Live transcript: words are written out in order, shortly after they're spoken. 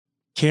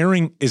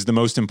Caring is the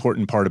most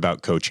important part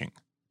about coaching.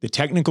 The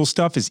technical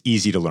stuff is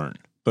easy to learn,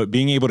 but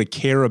being able to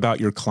care about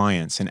your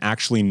clients and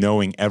actually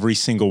knowing every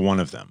single one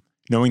of them,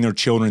 knowing their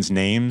children's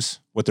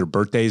names, what their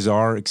birthdays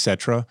are,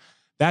 etc.,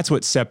 that's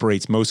what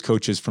separates most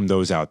coaches from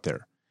those out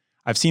there.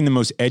 I've seen the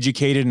most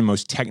educated and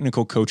most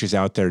technical coaches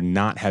out there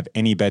not have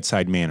any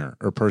bedside manner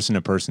or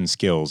person-to-person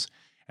skills,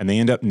 and they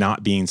end up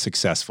not being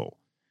successful.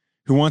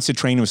 Who wants to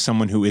train with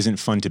someone who isn't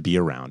fun to be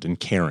around and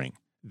caring?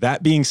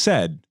 That being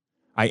said,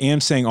 I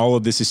am saying all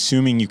of this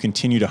assuming you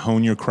continue to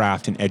hone your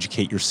craft and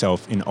educate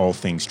yourself in all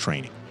things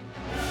training.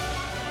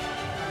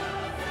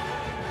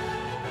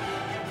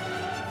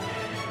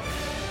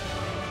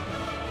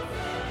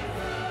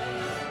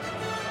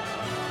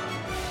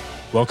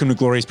 Welcome to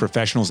Glorious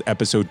Professionals,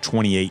 episode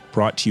 28,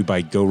 brought to you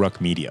by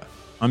GoRuck Media.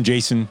 I'm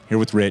Jason, here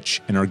with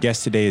Rich, and our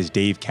guest today is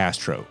Dave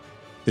Castro,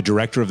 the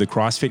director of the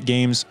CrossFit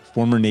Games,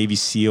 former Navy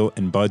SEAL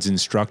and BUD/S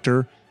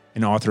instructor,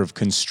 and author of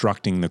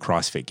Constructing the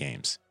CrossFit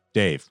Games.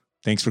 Dave,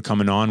 thanks for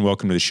coming on.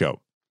 Welcome to the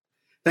show.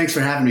 Thanks for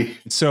having me.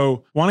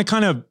 So, want to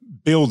kind of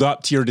build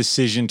up to your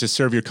decision to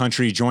serve your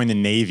country, join the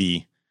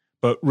Navy,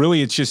 but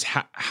really it's just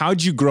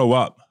how'd you grow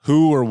up?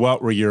 Who or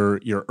what were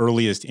your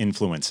earliest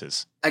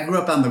influences? I grew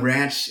up on the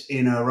ranch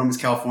in Romans,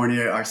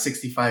 California, our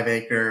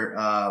 65-acre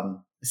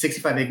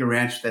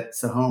ranch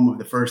that's the home of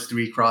the first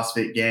three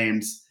CrossFit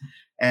Games.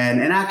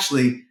 And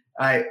actually,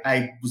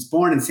 I was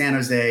born in San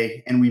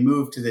Jose, and we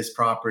moved to this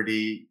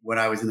property when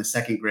I was in the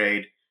second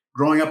grade.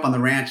 Growing up on the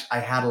ranch, I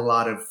had a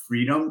lot of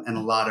freedom and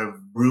a lot of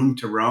room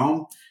to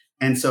roam.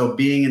 And so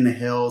being in the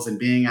hills and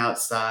being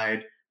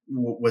outside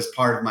was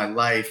part of my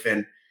life.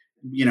 And,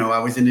 you know, I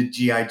was into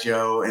G.I.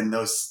 Joe and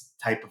those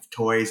type of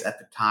toys at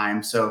the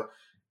time. So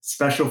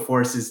special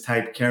forces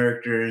type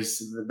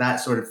characters,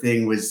 that sort of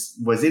thing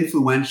was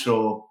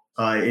influential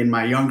in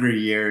my younger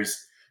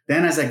years.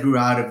 Then as I grew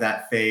out of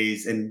that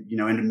phase and, you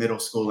know, into middle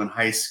school and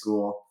high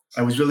school,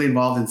 I was really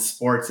involved in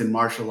sports and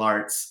martial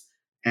arts.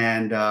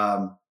 And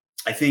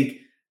I think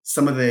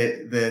some of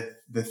the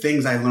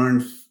things I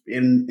learned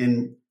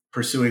in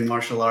pursuing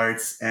martial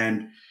arts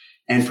and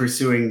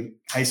pursuing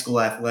high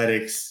school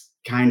athletics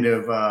kind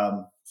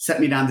of set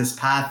me down this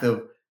path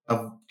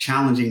of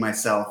challenging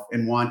myself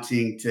and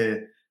wanting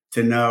to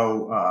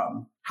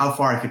know how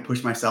far I could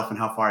push myself and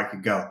how far I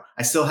could go.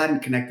 I still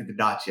hadn't connected the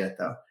dots yet,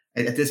 though.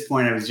 At this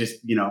point, I was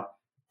just, you know,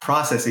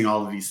 processing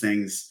all of these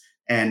things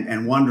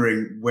and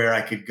wondering where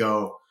I could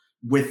go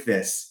with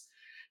this.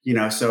 You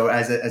know, so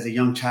as a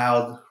young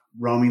child,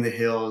 roaming the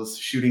hills,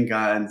 shooting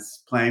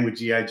guns, playing with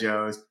G.I.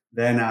 Joes.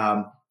 Then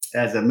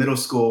as a middle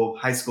school,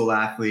 high school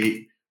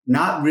athlete,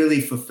 not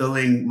really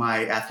fulfilling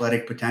my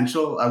athletic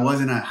potential. I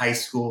wasn't a high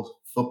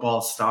school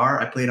football star.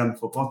 I played on the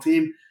football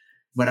team,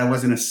 but I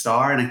wasn't a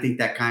star. And I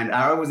think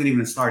I wasn't even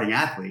a starting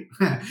athlete.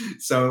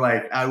 So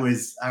like I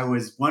was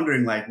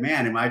wondering like,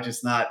 man, am I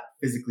just not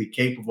physically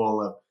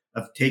capable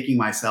of taking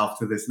myself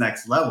to this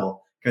next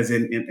level? Because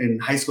in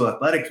high school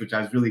athletics, which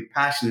I was really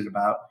passionate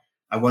about,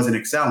 I wasn't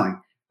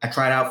excelling. I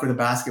tried out for the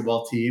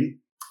basketball team.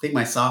 I think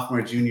my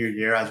sophomore, junior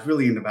year, I was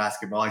really into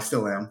basketball. I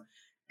still am.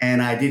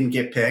 And I didn't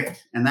get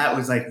picked. And that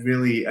was like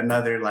really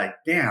another like,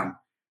 damn,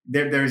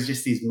 there's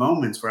just these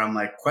moments where I'm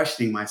like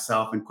questioning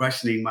myself and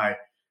questioning my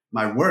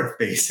worth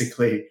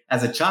basically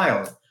as a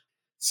child.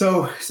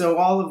 So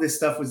all of this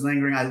stuff was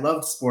lingering. I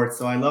loved sports.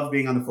 So I loved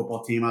being on the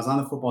football team. I was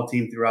on the football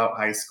team throughout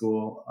high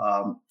school.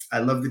 I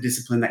loved the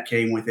discipline that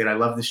came with it. I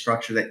loved the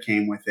structure that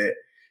came with it.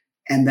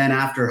 And then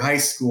after high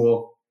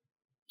school,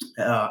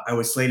 I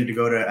was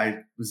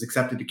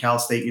accepted to Cal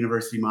State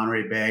University,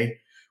 Monterey Bay,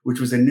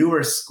 which was a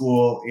newer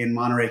school in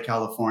Monterey,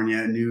 California,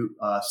 a new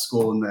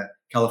school in the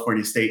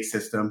California state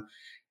system.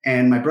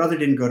 And my brother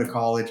didn't go to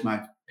college.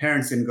 My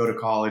parents didn't go to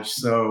college.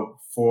 So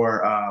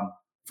for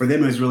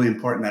them, it was really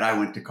important that I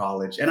went to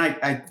college. And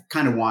I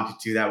kind of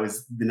wanted to. That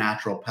was the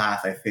natural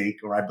path, I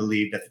think, or I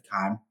believed at the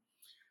time.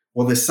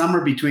 Well, the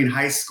summer between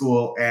high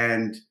school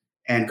and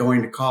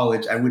going to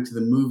college, I went to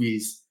the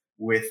movies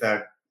with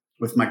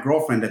my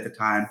girlfriend at the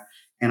time,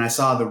 and I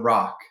saw The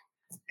Rock.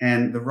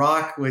 And The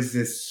Rock was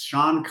this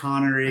Sean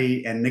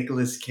Connery and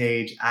Nicolas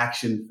Cage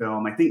action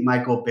film. I think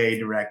Michael Bay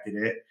directed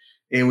it.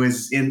 It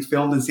was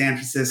filmed in San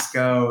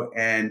Francisco,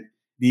 and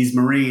these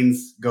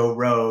Marines go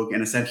rogue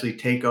and essentially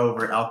take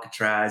over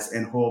Alcatraz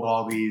and hold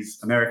all these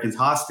Americans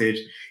hostage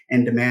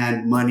and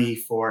demand money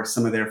for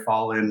some of their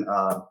fallen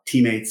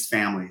teammates'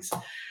 families.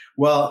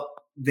 Well,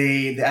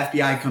 the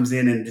FBI comes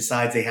in and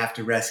decides they have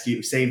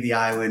to save the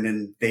island,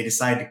 and they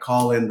decide to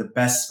call in the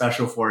best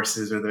special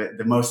forces or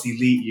the most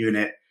elite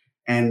unit.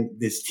 And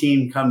this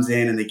team comes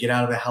in and they get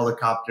out of the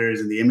helicopters,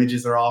 and the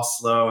images are all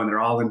slow and they're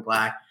all in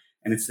black,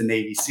 and it's the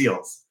Navy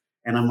SEALs.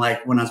 And I'm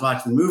like, when I was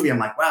watching the movie, I'm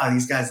like, wow,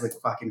 these guys look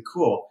fucking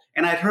cool.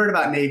 And I'd heard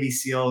about Navy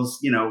SEALs,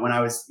 you know, when I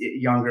was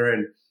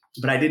younger,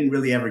 but I didn't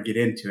really ever get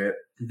into it.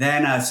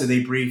 Then, so they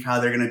brief how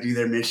they're going to do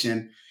their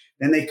mission.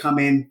 Then they come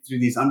in through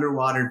these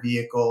underwater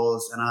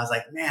vehicles, and I was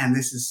like, man,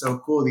 this is so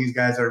cool. These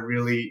guys are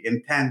really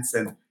intense,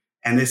 and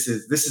this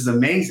is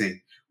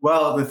amazing.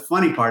 Well, the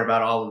funny part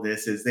about all of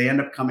this is they end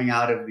up coming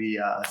out of the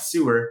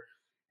sewer,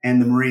 and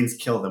the Marines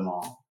kill them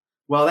all.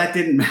 Well, that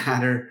didn't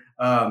matter.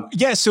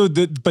 Yeah. So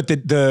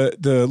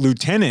the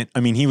lieutenant, I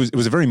mean, it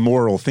was a very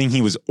moral thing.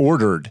 He was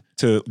ordered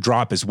to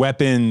drop his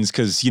weapons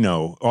because,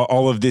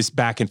 all of this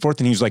back and forth.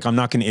 And he was like, I'm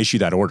not going to issue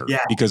that order Yeah.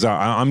 because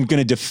I'm going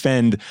to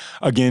defend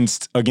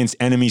against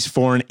enemies,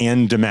 foreign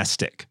and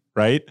domestic.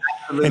 Right.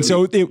 Absolutely. And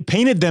so it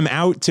painted them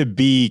out to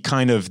be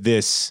kind of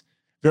this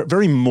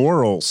very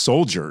moral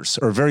soldiers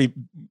or very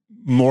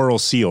moral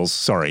SEALs.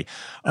 Sorry.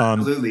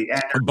 Absolutely.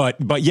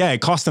 But yeah,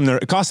 it cost them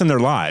their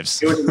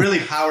lives. It was really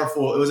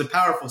powerful. It was a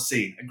powerful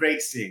scene, a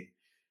great scene.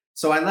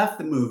 So I left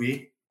the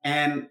movie,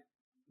 and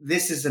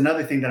this is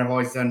another thing that I've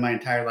always done my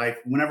entire life.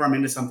 Whenever I'm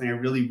into something, I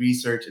really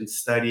research and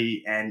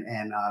study and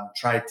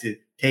try to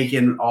take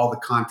in all the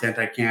content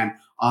I can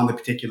on the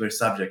particular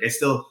subject. I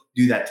still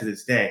do that to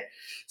this day.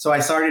 So I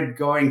started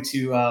going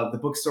to the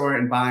bookstore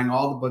and buying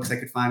all the books I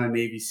could find on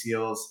Navy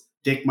SEALs.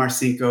 Dick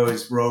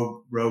Marcinko's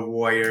Rogue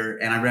Warrior,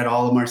 and I read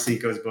all of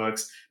Marcinko's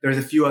books. There was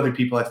a few other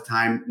people at the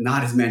time,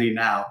 not as many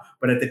now,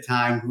 but at the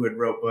time who had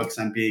wrote books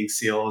on being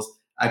SEALs.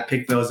 I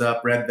picked those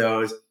up, read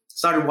those,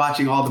 started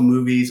watching all the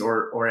movies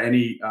or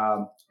any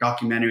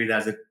documentary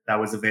that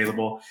was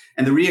available.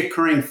 And the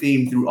reoccurring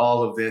theme through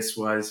all of this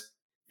was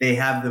they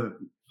have the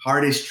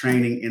hardest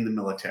training in the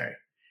military.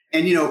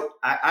 And,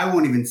 I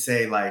won't even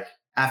say, like,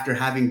 after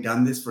having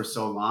done this for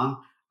so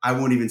long, I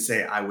won't even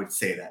say I would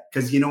say that,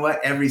 because you know what?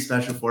 Every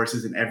special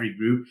forces in every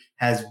group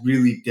has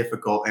really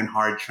difficult and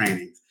hard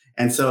trainings.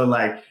 And so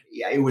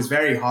it was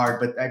very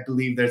hard, but I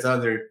believe there's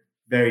other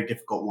very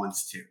difficult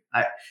ones too.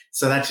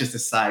 So that's just a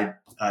side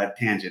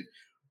tangent.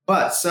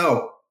 But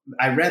so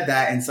I read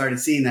that and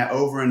started seeing that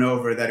over and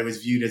over, that it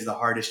was viewed as the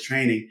hardest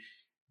training.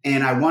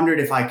 And I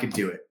wondered if I could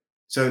do it.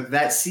 So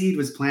that seed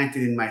was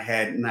planted in my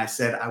head. And I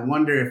said, I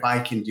wonder if I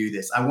can do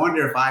this. I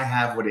wonder if I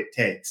have what it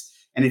takes.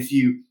 And if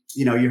you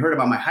heard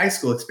about my high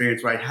school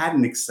experience where I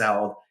hadn't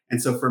excelled.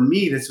 And so for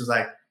me, this was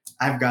like,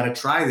 I've got to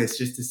try this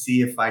just to see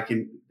if I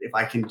can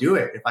do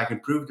it, if I can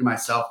prove to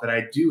myself that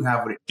I do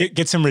have what it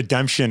get some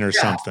redemption or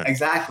something.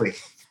 Exactly.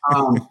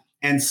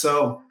 And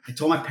so I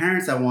told my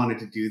parents I wanted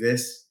to do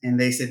this, and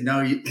they said,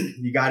 no,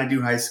 you got to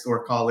do high school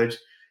or college.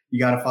 You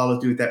got to follow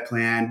through with that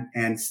plan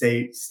and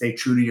stay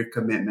true to your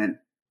commitment.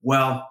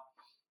 Well,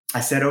 I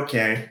said,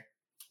 okay.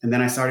 And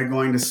then I started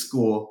going to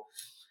school,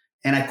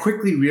 and I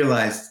quickly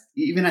realized,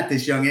 even at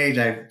this young age,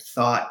 I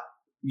thought,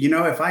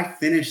 if I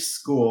finish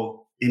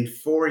school in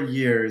 4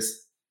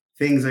 years,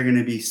 things are going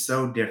to be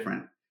so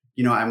different.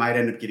 I might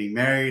end up getting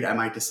married. I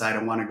might decide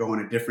I want to go in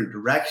a different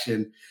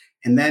direction.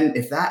 And then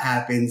if that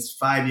happens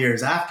 5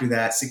 years after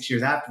that, 6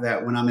 years after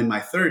that, when I'm in my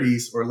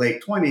 30s or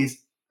late 20s,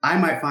 I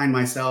might find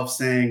myself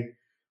saying,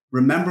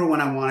 remember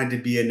when I wanted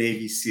to be a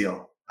Navy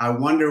SEAL? I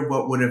wonder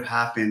what would have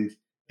happened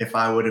if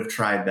I would have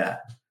tried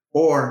that.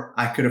 Or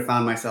I could have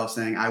found myself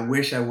saying, I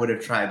wish I would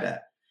have tried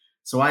that.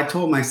 So I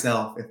told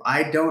myself, if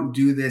I don't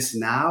do this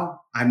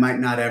now, I might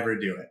not ever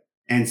do it.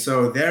 And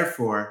so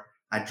therefore,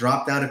 I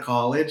dropped out of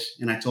college,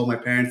 and I told my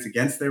parents,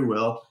 against their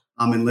will,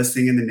 I'm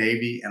enlisting in the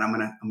Navy, and I'm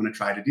gonna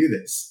try to do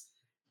this.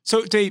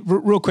 So Dave,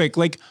 real quick,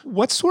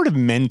 what sort of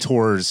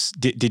mentors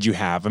did you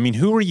have? I mean,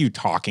 who were you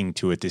talking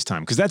to at this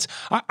time? Because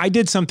I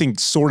did something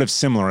sort of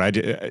similar. I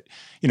did,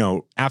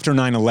 after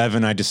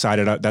 9/11, I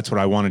decided that's what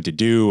I wanted to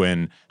do.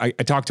 And I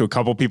talked to a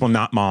couple of people,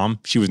 not mom.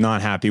 She was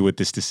not happy with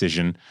this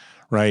decision.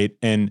 Right.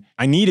 And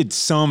I needed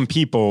some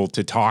people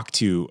to talk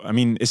to. I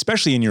mean,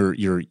 especially in your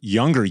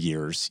younger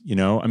years,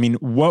 I mean,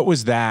 what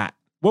was that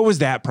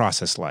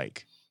process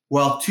like?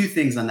 Well, two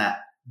things on that.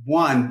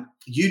 One,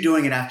 you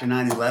doing it after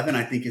 9/11,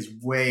 I think, is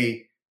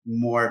way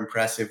more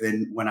impressive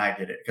than when I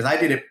did it, because I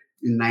did it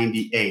in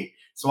 98.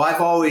 So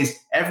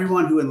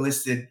everyone who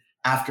enlisted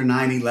after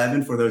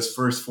 9/11 for those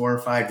first 4 or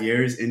 5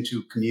 years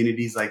into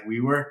communities like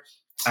we were,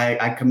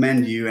 I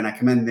commend you, and I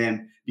commend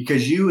them,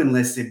 because you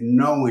enlisted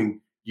knowing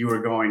you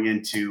were going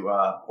into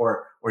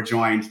or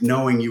joined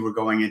knowing you were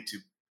going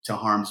into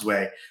harm's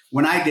way.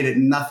 When I did it,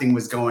 nothing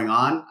was going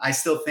on. I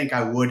still think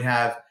I would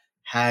have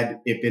had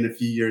it been a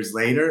few years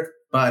later,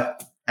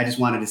 but I just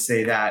wanted to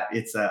say that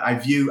I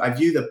view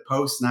the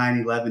post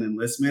 9/11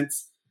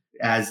 enlistments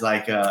as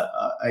like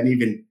an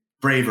even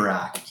braver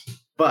act.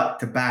 But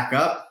to back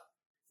up,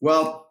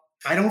 well,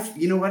 I don't.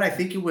 You know what? I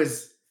think it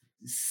was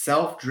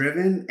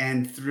self-driven,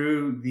 and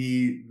through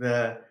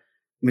the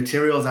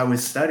materials I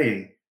was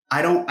studying.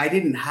 I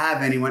didn't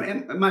have anyone,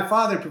 and my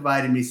father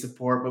provided me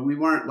support, but we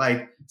weren't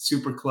like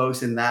super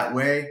close in that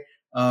way.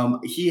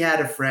 He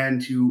had a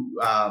friend who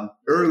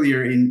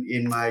earlier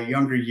in my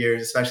younger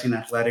years, especially in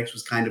athletics,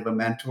 was kind of a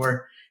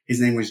mentor.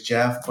 His name was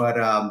Jeff, but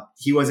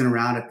he wasn't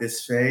around at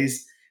this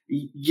phase.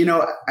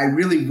 I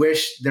really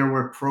wish there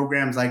were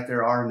programs like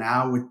there are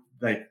now, with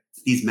like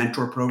these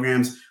mentor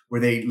programs where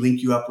they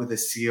link you up with a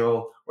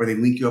SEAL or they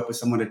link you up with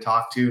someone to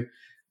talk to.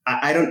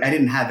 I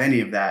didn't have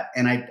any of that.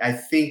 And I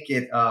think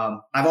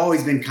I've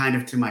always been kind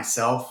of to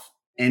myself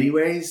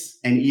anyways.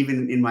 And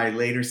even in my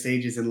later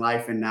stages in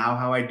life and now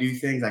how I do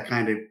things, I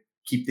kind of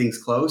keep things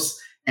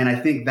close. And I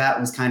think that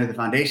was kind of the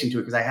foundation to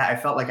it, because I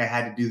felt like I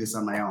had to do this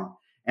on my own.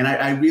 And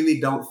I really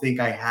don't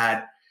think I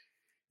had,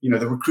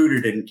 the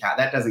recruiter didn't count.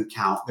 That doesn't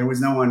count. There was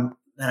no one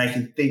that I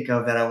can think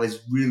of that I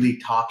was really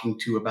talking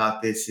to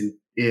about this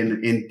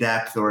in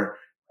depth, or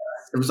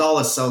it was all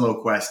a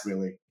solo quest,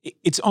 really.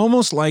 It's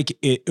almost like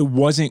it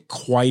wasn't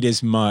quite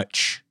as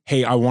much,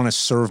 hey, I want to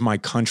serve my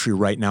country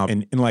right now.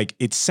 And like,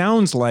 it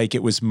sounds like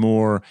it was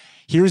more,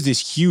 here's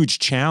this huge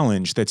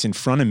challenge that's in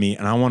front of me,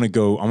 and I want to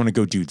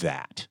go do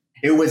that.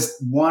 It was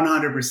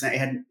 100%. It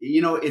had,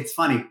 it's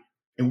funny.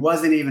 It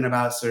wasn't even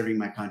about serving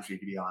my country,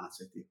 to be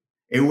honest with you.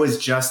 It was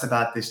just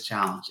about this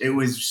challenge. It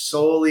was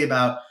solely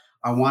about,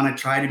 I want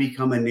to try to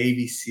become a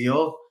Navy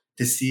SEAL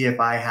to see if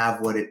I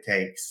have what it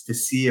takes, to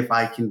see if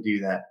I can do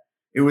that.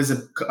 It was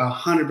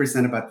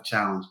 100% about the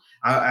challenge.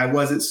 I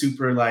wasn't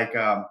super like,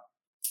 I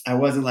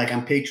wasn't like,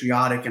 I'm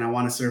patriotic and I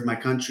want to serve my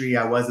country.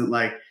 I wasn't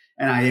like,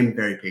 and I am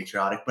very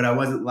patriotic, but I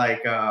wasn't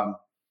like,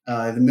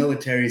 the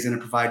military is going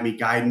to provide me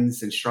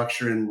guidance and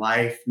structure in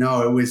life.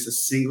 No, it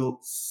was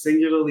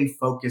singularly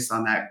focused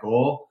on that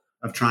goal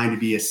of trying to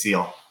be a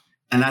SEAL.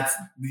 And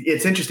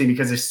it's interesting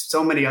because there's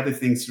so many other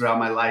things throughout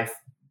my life,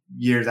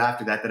 years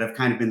after that have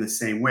kind of been the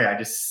same way. I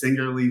just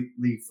singularly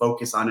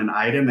focus on an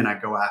item and I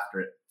go after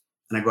it,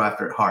 and I go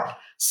after it hard.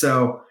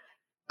 So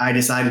I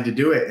decided to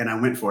do it and I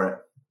went for it.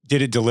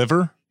 Did it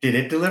deliver? Did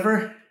it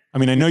deliver? I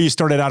mean, I know you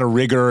started out a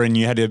rigger and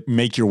you had to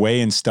make your way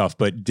and stuff,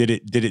 but did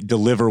it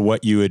deliver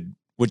what you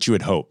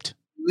had hoped?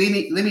 Let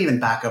me even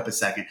back up a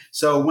second.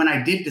 So when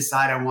I did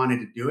decide I wanted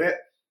to do it,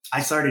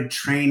 I started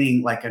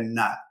training like a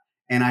nut,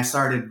 and I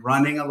started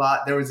running a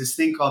lot. There was this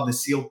thing called the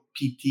SEAL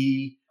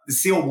PT, the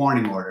SEAL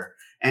Warning Order,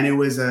 and it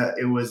was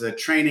a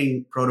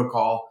training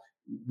protocol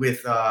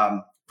with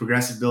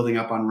progressive building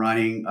up on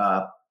running,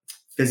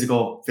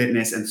 physical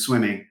fitness, and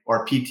swimming,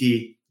 or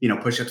PT,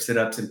 push-ups,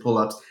 sit-ups, and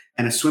pull-ups,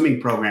 and a swimming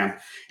program.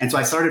 And so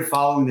I started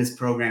following this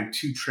program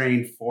to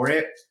train for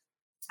it.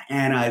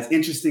 And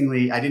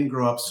interestingly, I didn't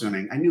grow up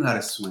swimming. I knew how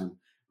to swim,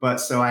 but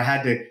so I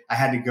had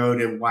to go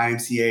to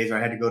YMCA's, or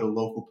I had to go to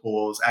local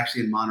pools,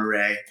 actually in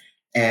Monterey.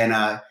 And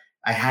I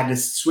had to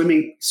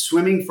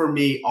swimming for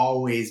me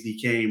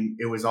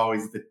was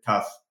always the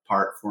tough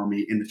part for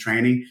me in the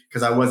training,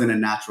 because I wasn't a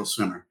natural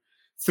swimmer.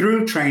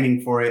 Through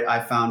training for it,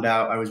 I found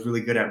out I was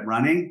really good at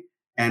running.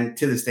 And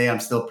to this day,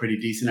 I'm still pretty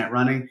decent at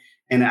running.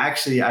 And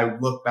actually, I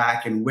look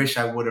back and wish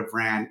I would have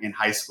ran in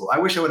high school. I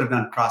wish I would have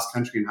done cross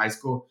country in high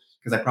school,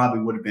 because I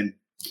probably would have been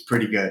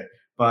pretty good.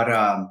 But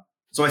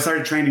so I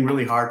started training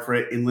really hard for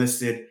it,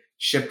 enlisted,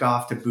 shipped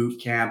off to boot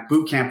camp.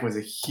 Boot camp was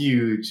a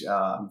huge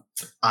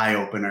eye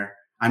opener.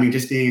 I mean,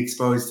 just being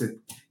exposed to,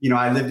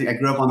 I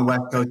grew up on the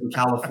West Coast in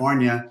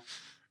California.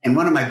 And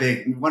one of my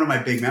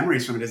big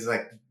memories from it is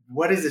like,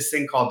 what is this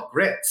thing called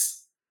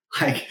grits?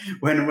 Like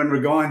when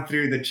we're going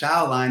through the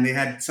chow line, they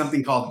had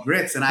something called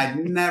grits, and I'd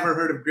never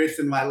heard of grits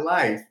in my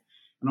life.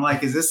 And I'm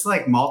like, is this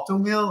like malto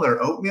meal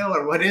or oatmeal,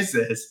 or what is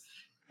this?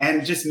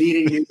 And just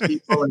meeting new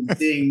people and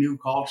seeing new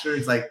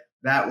cultures, like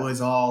that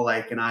was all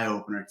like an eye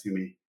opener to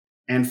me.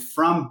 And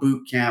from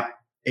boot camp,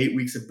 8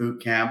 weeks of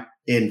boot camp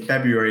in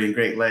February in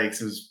Great Lakes,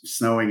 it was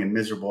snowing and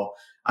miserable.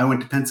 I went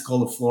to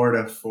Pensacola,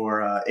 Florida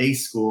for A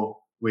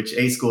School, which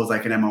A School is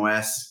like an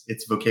MOS.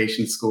 It's a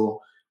vocation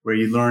school where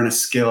you learn a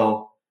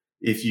skill.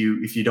 If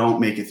you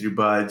don't make it through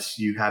BUD/S,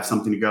 you have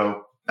something to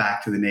go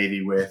back to the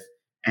Navy with.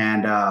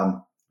 And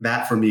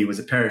that for me was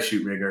a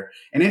parachute rigger.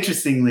 And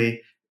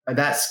interestingly, at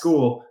that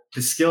school,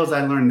 the skills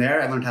I learned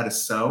there, I learned how to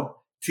sew.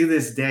 To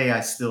this day,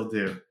 I still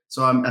do.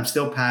 So I'm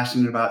still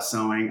passionate about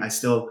sewing. I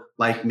still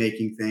like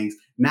making things.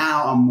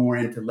 Now I'm more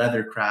into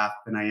leather craft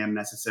than I am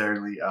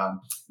necessarily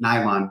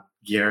nylon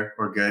gear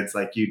or goods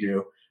like you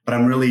do. But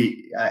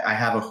I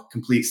have a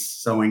complete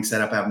sewing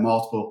setup. I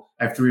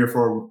have 3 or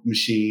 4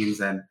 machines.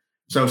 And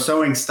so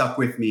sewing stuck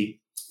with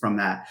me from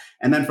that.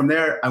 And then from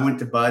there, I went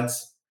to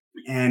BUD/S.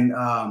 And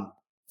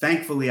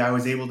thankfully, I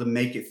was able to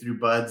make it through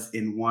BUD/S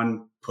in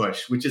one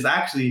push, which is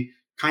actually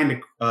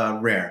kind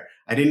of rare.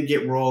 I didn't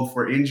get rolled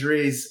for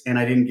injuries, and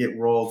I didn't get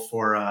rolled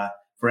for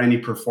any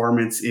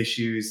performance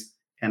issues.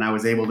 And I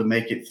was able to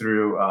make it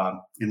through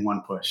in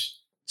one push.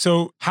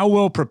 So how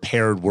well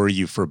prepared were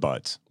you for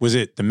BUD/S? Was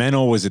it the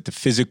mental? Was it the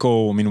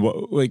physical? I mean,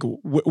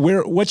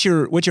 what's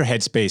your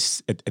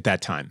headspace at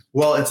that time?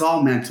 Well, it's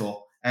all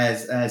mental,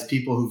 as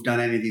people who've done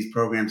any of these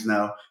programs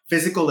know.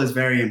 Physical is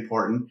very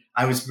important.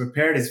 I was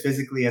prepared as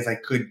physically as I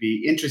could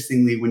be.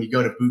 Interestingly, when you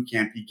go to boot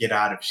camp, you get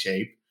out of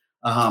shape.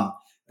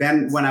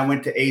 Then when I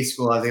went to A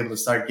School, I was able to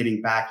start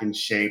getting back in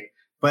shape.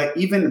 But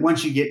even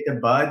once you get to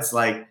BUD/S,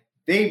 like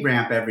they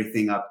ramp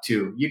everything up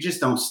too. You just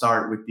don't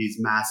start with these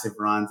massive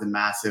runs and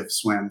massive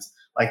swims.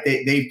 Like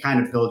they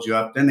kind of build you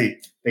up. Then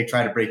they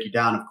try to break you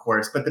down, of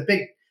course. But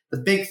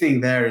the big thing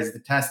there is the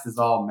test is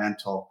all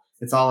mental.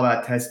 It's all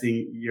about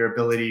testing your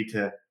ability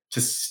to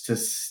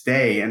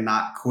stay and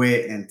not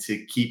quit and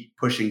to keep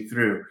pushing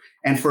through.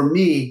 And for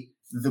me,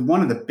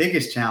 one of the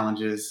biggest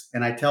challenges,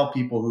 and I tell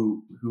people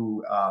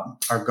who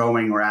are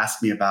going or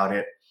ask me about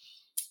it,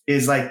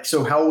 is like,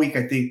 so Hell Week,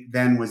 I think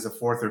then was the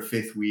 4th or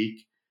 5th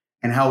week.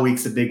 And Hell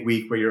Week's a big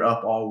week where you're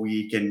up all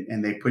week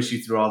and they push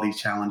you through all these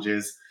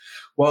challenges.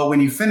 Well, when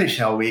you finish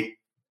Hell Week,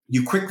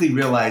 you quickly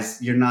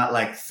realize you're not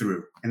like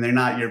through, and they're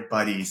not your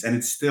buddies, and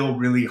it's still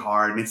really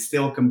hard, and it's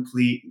still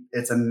complete.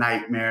 It's a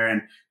nightmare,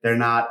 and they're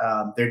not,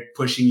 they're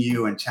pushing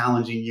you and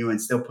challenging you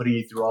and still putting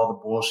you through all the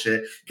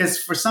bullshit. Because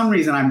for some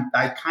reason,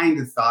 I kind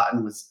of thought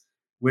and was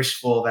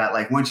wishful that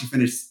like once you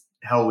finish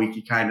Hell Week,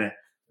 you kind of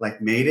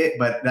like made it,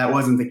 but that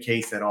wasn't the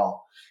case at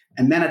all.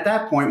 And then at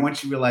that point,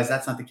 once you realize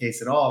that's not the case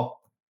at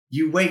all,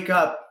 you wake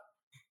up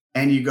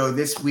and you go,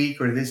 this week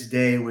or this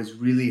day was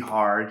really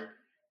hard.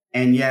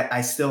 And yet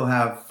I still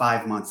have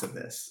 5 months of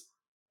this.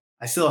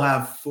 I still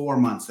have 4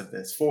 months of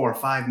this, 4 or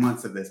 5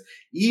 months of this.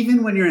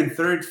 Even when you're in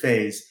third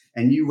phase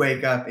and you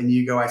wake up and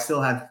you go, I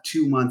still have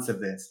 2 months of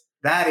this.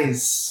 That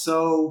is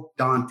so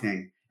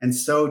daunting and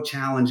so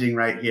challenging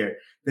right here.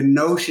 The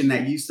notion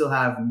that you still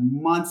have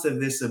months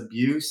of this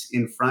abuse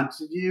in front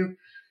of you.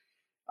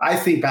 I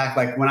think back,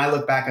 like when I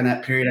look back on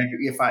that period,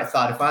 if I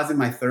was in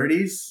my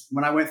 30s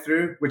when I went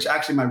through, which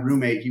actually my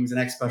roommate, he was an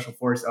ex-special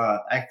force,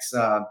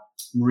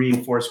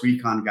 Marine Force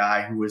Recon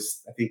guy who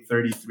was, I think,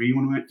 33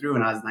 when we went through,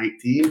 and I was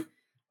 19.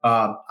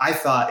 I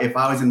thought if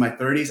I was in my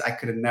 30s, I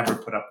could have never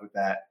put up with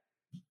that.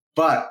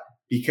 But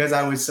because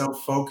I was so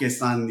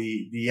focused on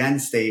the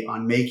end state,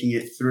 on making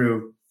it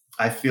through,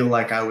 I feel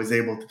like I was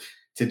able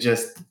to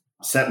just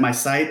set my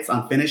sights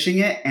on finishing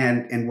it.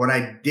 And what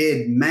I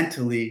did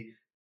mentally,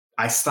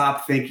 I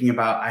stopped thinking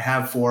about I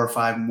have 4 or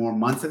 5 more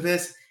months of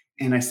this,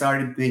 and I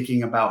started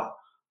thinking about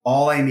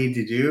all I need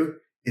to do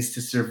is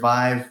to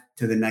survive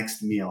to the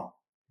next meal.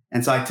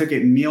 And so I took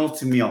it meal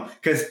to meal,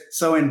 because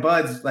so in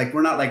BUD/S, like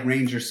we're not like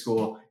Ranger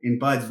School. In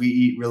BUD/S, we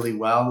eat really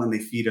well and they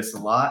feed us a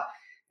lot.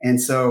 And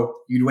so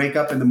you'd wake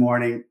up in the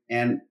morning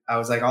and I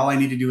was like, all I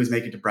need to do is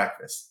make it to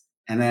breakfast.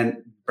 And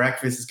then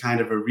breakfast is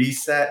kind of a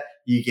reset.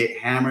 You get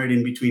hammered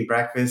in between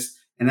breakfast.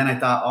 And then I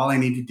thought all I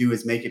need to do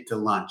is make it to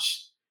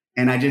lunch.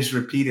 And I just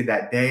repeated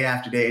that day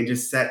after day and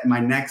just set my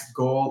next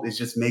goal is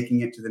just making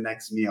it to the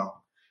next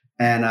meal.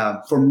 And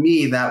for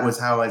me, that was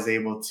how I was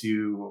able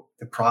to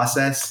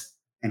process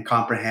and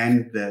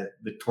comprehend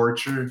the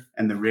torture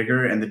and the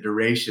rigor and the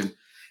duration.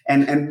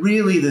 And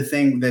really the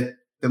thing that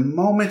the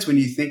moments when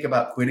you think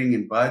about quitting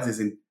in BUD/S is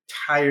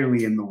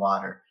entirely in the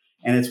water.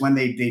 And it's when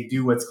they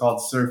do what's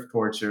called surf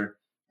torture,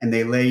 and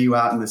they lay you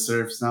out in the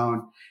surf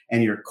zone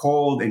and you're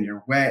cold and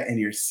you're wet and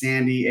you're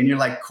sandy and you're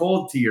like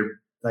cold to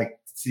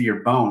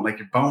your bone, like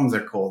your bones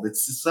are cold.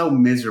 It's just so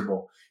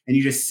miserable. And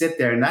you just sit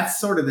there, and that's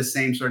sort of the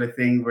same sort of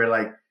thing where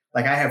like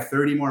I have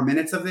 30 more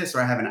minutes of this,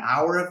 or I have an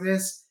hour of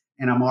this,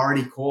 and I'm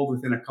already cold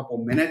within a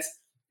couple minutes.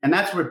 And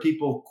that's where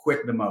people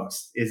quit the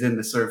most, is in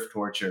the surf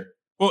torture.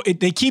 Well,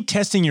 they keep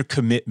testing your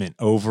commitment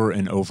over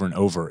and over and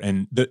over.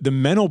 And the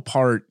mental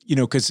part,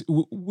 because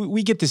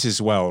we get this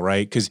as well,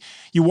 right? Because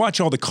you watch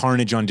all the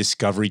carnage on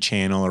Discovery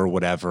Channel or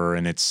whatever,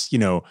 and it's,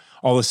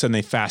 all of a sudden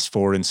they fast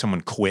forward and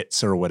someone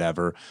quits or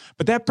whatever.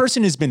 But that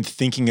person has been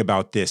thinking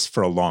about this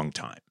for a long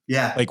time.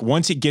 Yeah. Like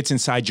once it gets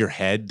inside your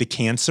head, the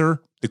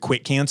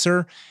quit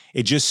cancer,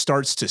 it just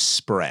starts to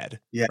spread,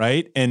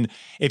 right? And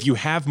if you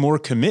have more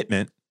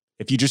commitment,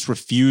 if you just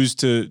refuse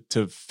to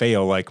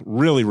fail, like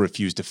really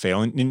refuse to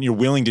fail, and you're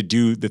willing to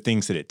do the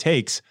things that it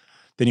takes,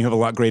 then you have a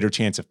lot greater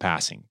chance of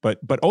passing. But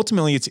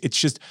ultimately, it's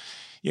just,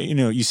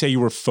 you say you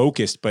were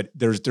focused, but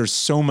there's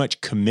so much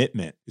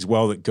commitment as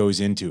well that goes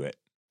into it.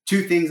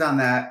 2 things on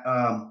that.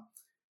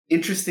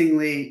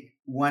 Interestingly,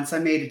 once I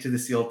made it to the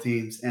SEAL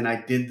teams and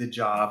I did the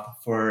job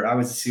I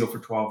was a SEAL for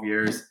 12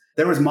 years,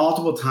 there was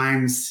multiple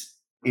times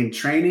in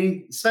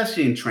training,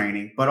 especially in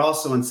training, but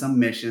also in some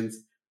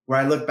missions, where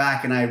I look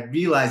back and I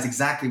realized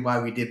exactly why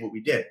we did what we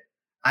did.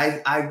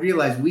 I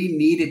realized we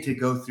needed to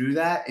go through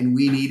that, and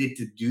we needed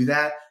to do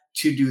that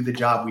to do the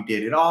job we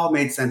did. It all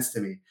made sense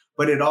to me,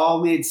 but it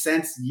all made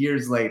sense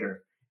years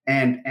later.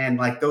 And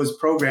like those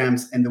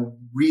programs and the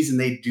reason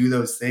they do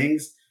those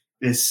things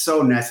is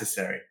so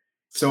necessary.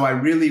 So I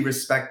really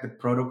respect the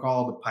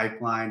protocol, the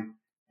pipeline,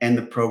 and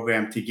the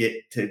program to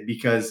get to,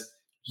 because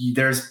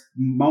there's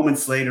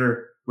moments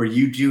later where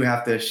you do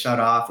have to shut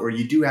off, or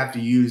you do have to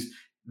use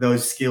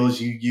those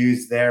skills you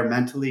use there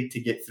mentally to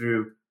get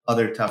through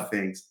other tough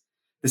things.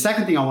 The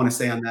second thing I want to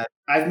say on that,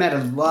 I've met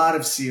a lot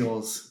of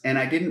SEALs, and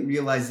I didn't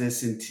realize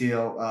this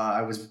until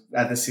I was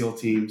at the SEAL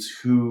teams,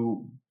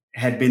 who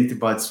had been to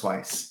BUD/S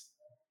twice.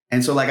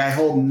 And so like I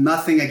hold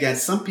nothing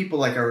against some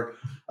people,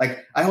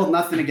 I hold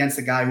nothing against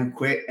the guy who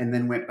quit and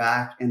then went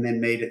back and then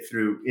made it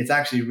through. It's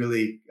actually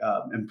really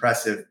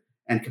impressive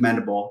and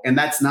commendable. And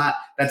that's not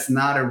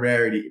a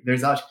rarity.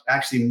 There's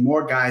actually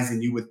more guys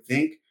than you would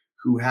think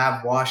who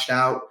have washed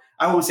out.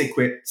 I won't say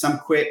quit. Some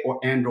quit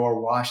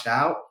or washed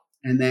out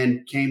and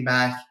then came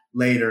back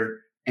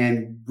later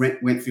and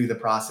went through the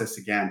process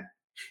again.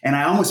 And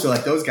I almost feel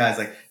like those guys,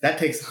 like that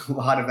takes a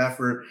lot of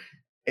effort,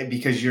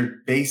 because you're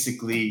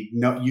basically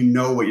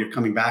know what you're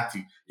coming back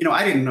to.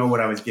 I didn't know what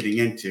I was getting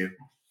into,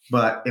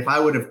 but if I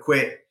would have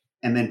quit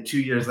and then 2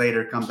 years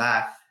later come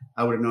back,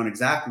 I would have known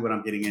exactly what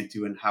I'm getting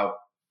into and how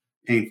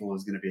painful it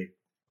was going to be.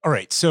 All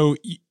right. So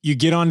you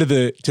get onto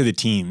the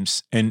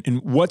teams,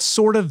 and what's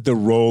sort of the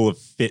role of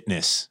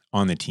fitness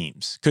on the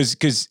teams?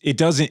 Because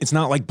it's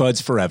not like Buds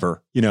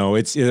Forever.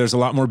 There's a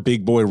lot more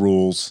big boy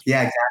rules.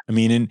 Yeah, exactly. I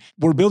mean, and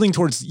we're building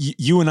towards,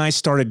 you and I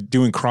started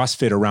doing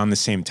CrossFit around the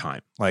same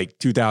time, like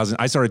 2000.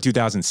 I started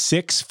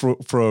 2006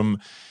 from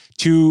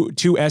two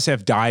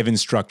SF dive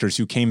instructors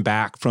who came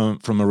back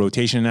from a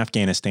rotation in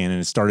Afghanistan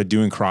and started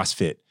doing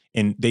CrossFit.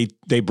 And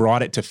they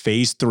brought it to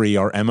phase 3,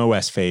 our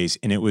MOS phase,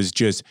 and it was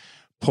just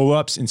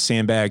pull-ups and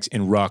sandbags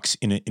and rucks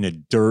in a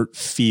dirt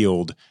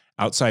field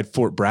outside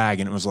Fort Bragg.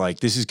 And it was like,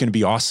 this is going to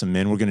be awesome,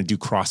 man. We're going to do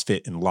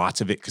CrossFit and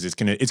lots of it because it's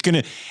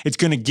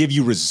going to give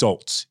you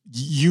results.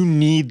 You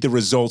need the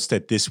results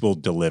that this will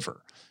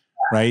deliver,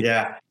 right?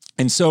 Yeah.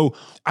 And so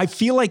I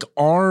feel like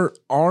our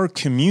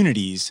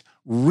communities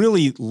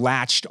really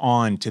latched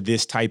on to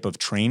this type of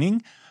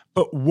training.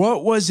 But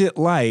what was it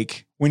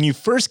like when you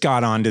first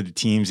got onto the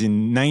teams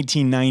in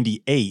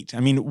 1998? I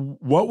mean,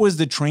 what was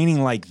the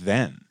training like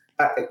then?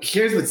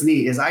 Here's what's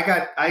neat is I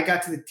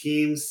got to the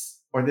teams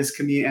or this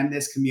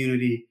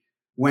community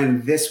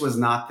when this was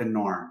not the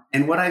norm.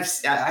 And what I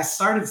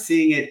started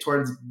seeing it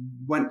towards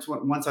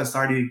once I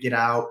started to get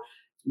out,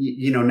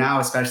 now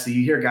especially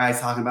you hear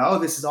guys talking about, oh,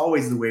 this is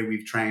always the way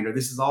we've trained, or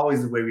this is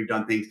always the way we've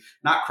done things,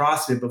 not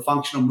CrossFit, but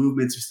functional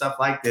movements or stuff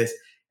like this.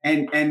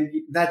 And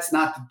that's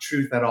not the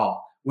truth at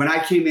all. When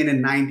I came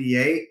in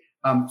 98,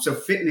 so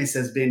fitness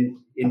has been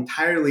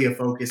entirely a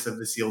focus of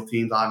the SEAL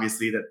teams.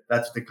 Obviously,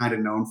 that's what they're kind of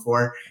known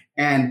for.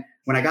 And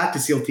when I got to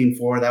SEAL Team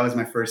 4, that was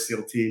my first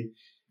SEAL team,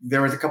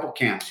 there was a couple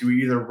camps. You were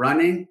either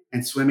running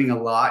and swimming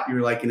a lot, you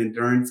were like an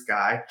endurance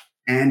guy,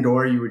 and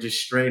or you were just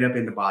straight up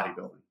into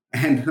bodybuilding.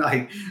 And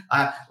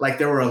like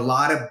there were a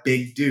lot of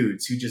big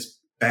dudes who just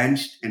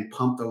benched and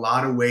pumped a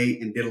lot of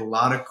weight and did a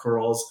lot of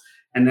curls.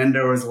 And then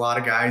there was a lot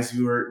of guys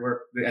who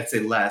were I'd say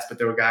less, but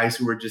there were guys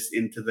who were just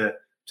into the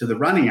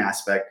running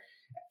aspect.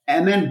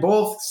 And then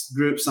both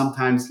groups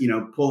sometimes,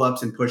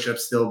 pull-ups and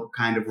push-ups still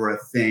kind of were a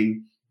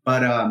thing.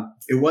 But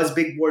it was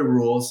big boy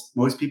rules.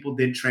 Most people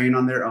did train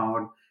on their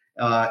own.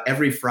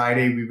 Every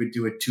Friday, we would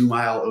do a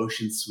 2-mile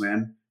ocean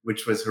swim,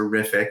 which was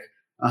horrific.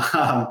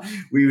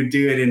 We would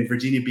do it in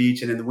Virginia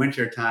Beach, and in the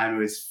wintertime, it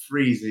was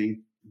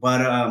freezing.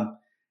 But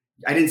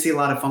I didn't see a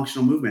lot of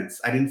functional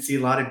movements. I didn't see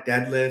a lot of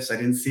deadlifts. I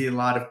didn't see a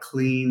lot of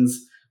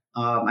cleans.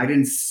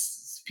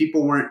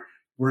 People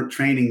weren't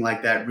training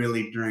like that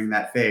really during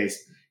that phase.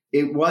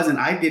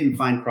 I didn't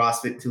find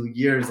CrossFit till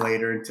years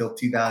later, until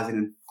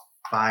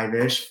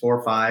 2005-ish, 4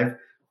 or 5,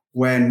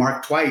 when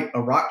Mark Twight,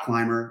 a rock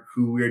climber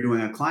who we were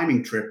doing a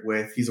climbing trip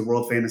with, he's a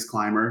world famous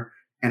climber.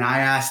 And I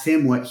asked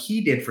him what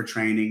he did for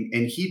training,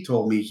 and he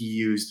told me he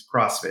used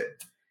CrossFit.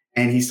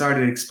 And he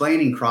started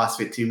explaining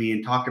CrossFit to me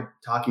and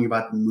talking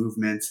about the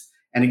movements.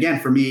 And again,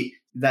 for me,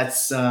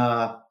 that's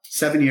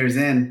 7 years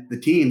in the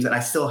teams that I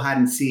still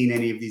hadn't seen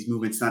any of these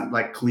movements, not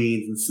like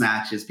cleans and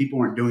snatches. People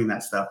weren't doing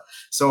that stuff.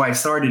 So I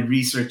started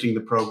researching the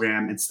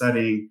program and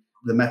studying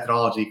the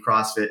methodology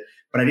CrossFit,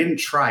 but I didn't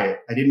try it.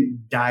 I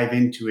didn't dive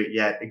into it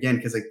yet, again,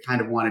 because I kind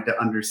of wanted to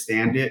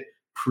understand it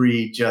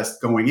pre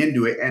just going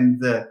into it. And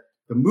the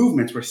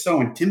movements were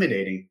so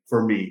intimidating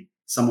for me,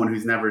 someone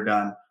who's never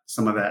done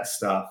some of that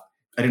stuff.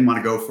 I didn't want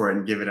to go for it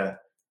and give it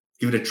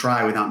a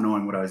try without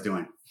knowing what I was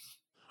doing.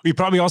 You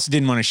probably also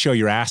didn't want to show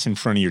your ass in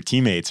front of your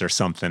teammates or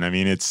something. I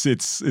mean, it's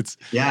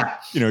yeah.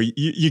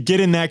 You get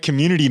in that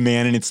community,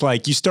 man, and it's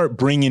like you start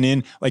bringing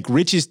in, like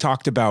Rich has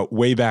talked about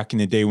way back in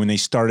the day when they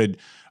started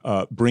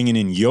bringing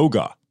in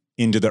yoga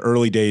into the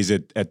early days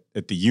at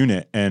the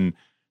unit, and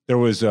there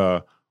was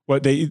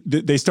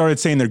they started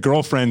saying their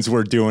girlfriends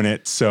were doing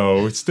it,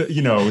 so it's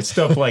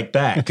stuff like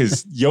that,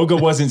 because yoga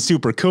wasn't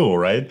super cool,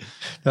 right?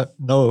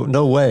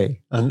 No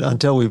way.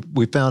 Until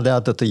we found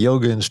out that the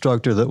yoga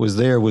instructor that was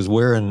there was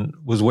wearing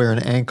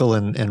ankle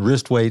and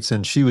wrist weights,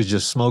 and she was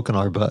just smoking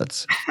our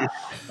butts.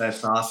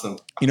 That's awesome.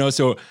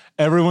 So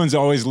everyone's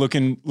always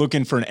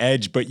looking for an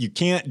edge, but you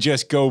can't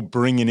just go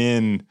bringing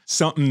in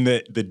something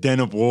that the Den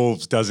of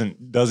Wolves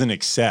doesn't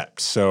accept.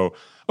 So.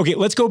 Okay,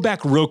 let's go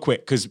back real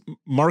quick, because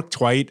Mark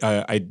Twight,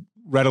 I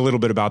read a little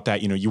bit about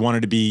that. You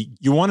wanted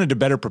to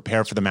better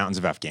prepare for the mountains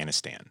of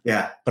Afghanistan.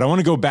 Yeah. But I want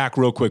to go back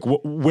real quick.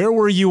 Where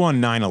were you on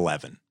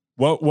 9/11?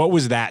 What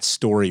was that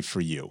story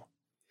for you?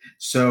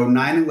 So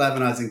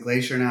 9/11, I was in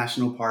Glacier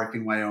National Park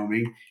in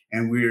Wyoming,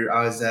 and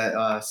I was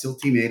at SEAL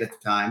Team 8 at the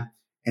time,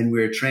 and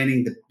we were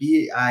training the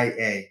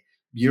BIA,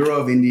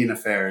 Bureau of Indian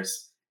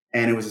Affairs.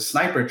 And it was a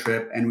sniper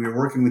trip, and we were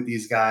working with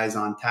these guys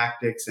on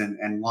tactics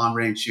and long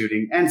range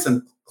shooting and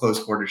some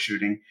close quarter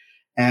shooting.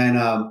 And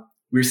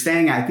we were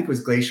staying at, I think it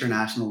was Glacier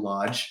National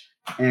Lodge.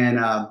 And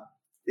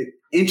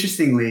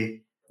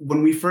interestingly,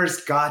 when we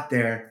first got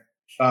there,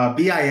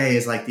 BIA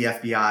is like the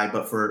FBI,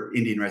 but for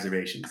Indian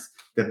reservations,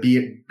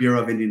 the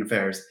Bureau of Indian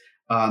Affairs.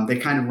 They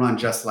kind of run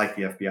just like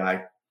the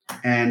FBI.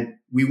 And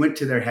we went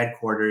to their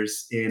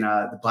headquarters in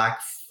the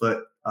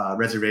Blackfoot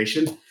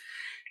Reservation.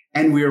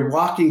 And we were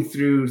walking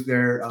through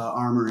their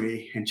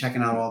armory and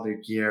checking out all their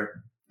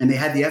gear. And they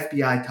had the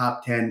FBI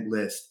top 10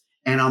 list.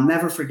 And I'll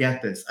never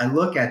forget this. I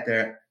look at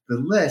the the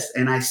list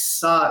and I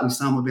saw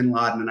Osama bin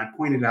Laden, and I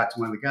pointed out to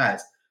one of the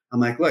guys. I'm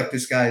like, look,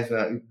 this guy's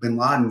bin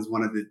Laden is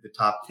one of the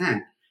top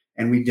 10.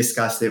 And we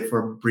discussed it for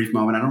a brief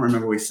moment. I don't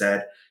remember what we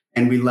said.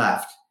 And we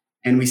left.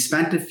 And we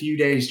spent a few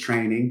days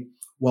training.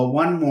 Well,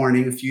 one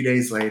morning, a few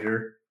days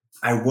later,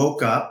 I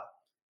woke up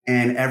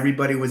and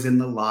everybody was in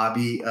the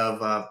lobby of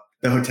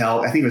the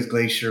hotel. I think it was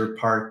Glacier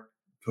Park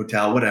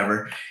Hotel,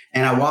 whatever.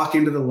 And I walk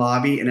into the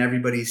lobby and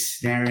everybody's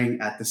staring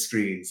at the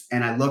screens.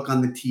 And I look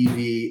on the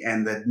TV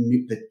and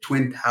the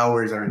Twin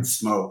Towers are in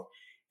smoke.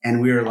 And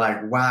we were like,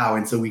 wow.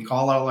 And so we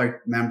call all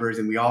our members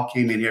and we all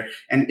came in here.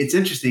 And it's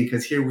interesting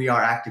because here we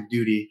are active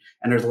duty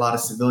and there's a lot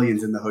of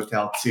civilians in the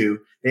hotel too.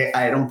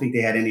 I don't think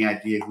they had any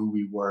idea who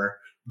we were.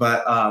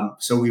 But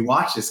so we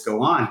watched this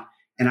go on.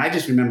 And I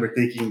just remember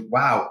thinking,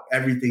 wow,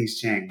 everything's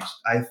changed.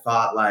 I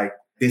thought like,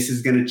 this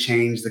is going to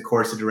change the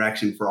course of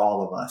direction for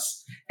all of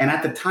us. And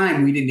at the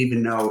time, we didn't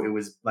even know it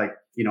was like,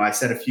 I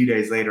said a few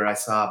days later, I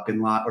saw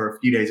bin Laden, or a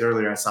few days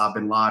earlier, I saw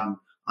bin Laden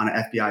on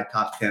an FBI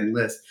top 10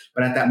 list.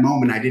 But at that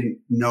moment, I didn't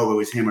know it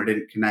was him or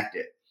didn't connect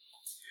it.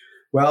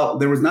 Well,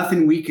 there was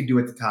nothing we could do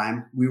at the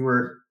time.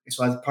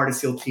 So as part of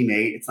SEAL Team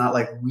 8, it's not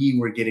like we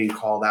were getting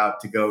called out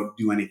to go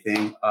do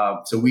anything.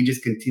 So we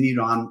just continued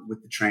on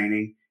with the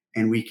training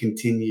and we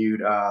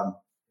continued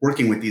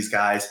working with these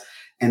guys.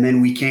 And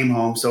then we came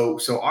home. So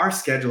our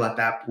schedule at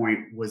that point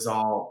was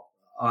all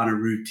on a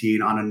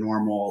routine, on a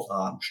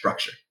normal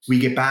structure. We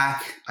get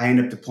back. I end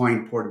up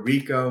deploying to Puerto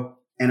Rico.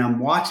 And I'm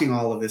watching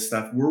all of this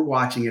stuff. We're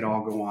watching it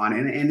all go on.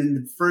 And in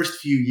the first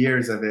few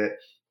years of it,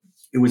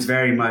 it was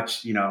very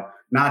much,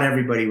 not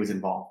everybody was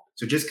involved.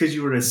 So just because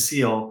you were a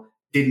SEAL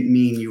didn't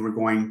mean you were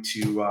going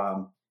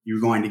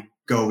to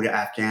go to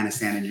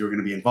Afghanistan and you were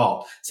going to be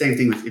involved. Same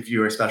thing with if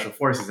you were Special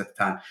Forces at the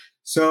time.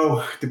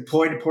 So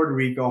deployed to Puerto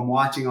Rico, I'm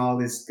watching all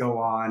this go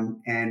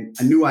on, and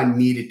I knew I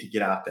needed to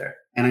get out there.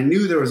 And I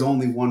knew there was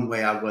only one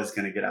way I was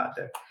going to get out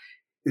there.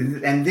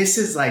 And this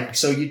is like,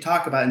 so you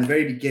talk about in the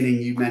very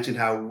beginning, you mentioned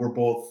how we're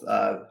both,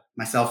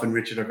 myself and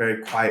Richard are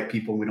very quiet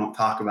people. We don't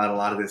talk about a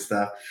lot of this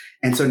stuff.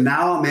 And so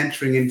now I'm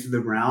entering into the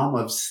realm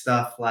of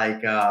stuff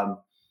like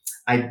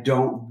I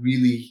don't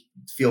really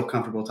feel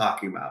comfortable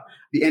talking about.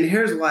 And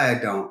here's why I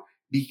don't.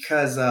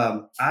 Because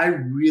I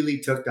really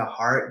took to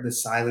heart the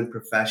silent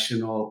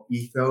professional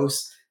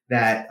ethos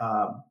that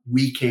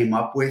we came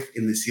up with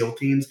in the SEAL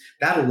teams.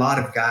 That a lot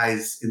of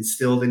guys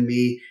instilled in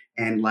me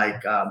and I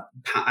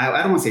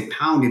don't want to say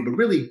pounded, but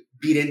really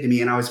beat into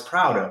me. And I was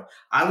proud of.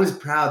 I was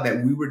proud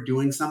that we were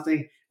doing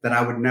something that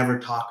I would never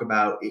talk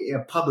about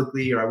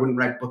publicly, or I wouldn't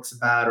write books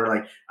about,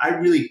 or I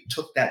really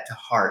took that to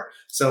heart.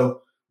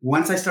 So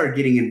once I started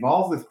getting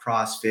involved with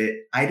CrossFit,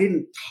 I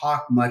didn't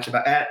talk much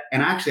about it.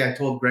 And actually, I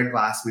told Greg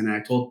Glassman and I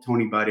told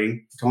Tony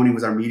Budding, Tony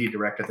was our media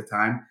director at the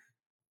time,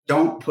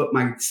 don't put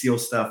my SEAL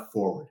stuff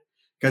forward.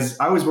 Because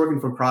I was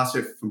working for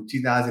CrossFit from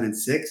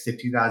 2006 to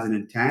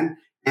 2010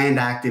 and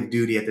active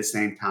duty at the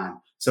same time.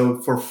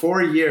 So for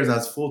 4 years, I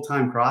was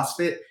full-time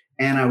CrossFit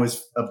and I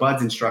was a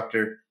BUD/S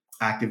instructor,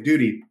 active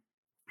duty.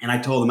 And I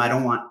told them, I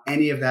don't want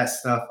any of that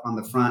stuff on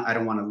the front. I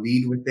don't want to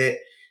lead with it.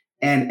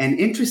 And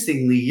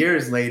interestingly,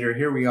 years later,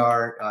 here we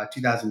are,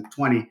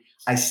 2020,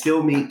 I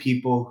still meet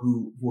people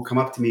who will come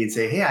up to me and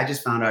say, hey, I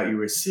just found out you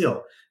were a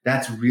SEAL.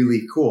 That's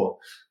really cool.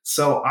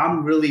 So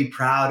I'm really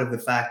proud of the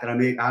fact that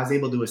I was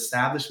able to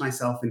establish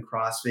myself in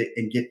CrossFit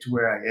and get to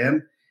where I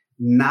am,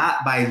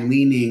 not by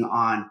leaning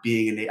on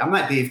being I'm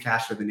not Dave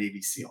Castro, the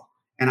Navy SEAL.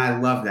 And I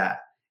love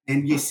that.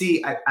 And you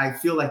see, I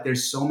feel like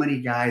there's so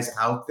many guys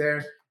out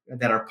there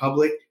that are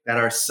public that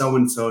are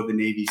so-and-so the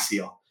Navy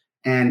SEAL.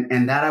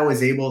 And that I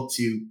was able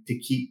to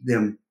keep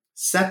them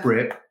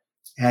separate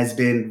has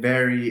been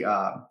very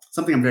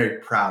something I'm very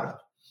proud of.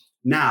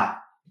 Now,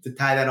 to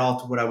tie that all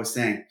to what I was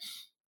saying,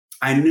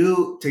 I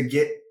knew to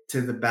get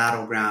to the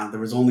battleground, there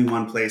was only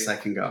one place I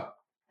can go.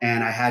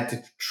 And I had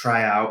to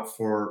try out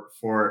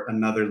for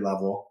another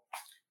level.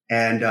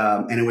 And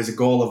it was a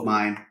goal of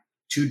mine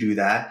to do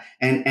that.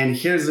 And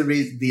here's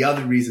the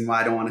other reason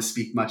why I don't want to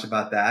speak much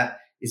about that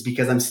is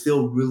because I'm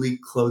still really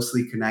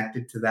closely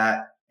connected to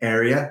that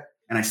area.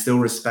 And I still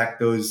respect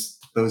those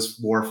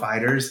war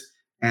fighters.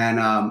 And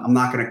I'm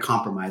not going to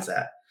compromise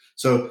that.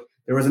 So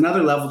there was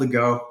another level to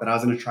go that I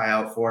was going to try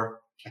out for.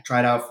 I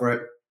tried out for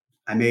it.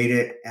 I made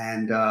it.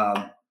 And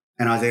I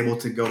was able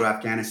to go to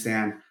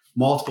Afghanistan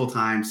multiple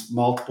times,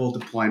 multiple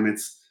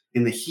deployments.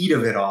 In the heat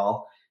of it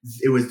all,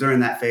 it was during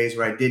that phase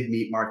where I did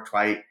meet Mark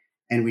Twite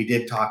and we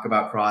did talk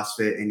about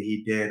CrossFit, and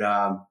he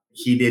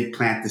did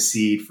plant the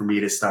seed for me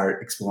to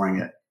start exploring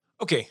it.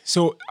 Okay,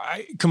 so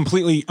I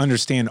completely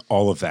understand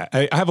all of that.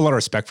 I have a lot of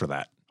respect for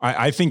that.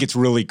 I think it's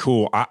really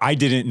cool. I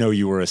didn't know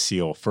you were a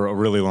SEAL for a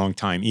really long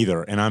time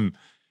either. And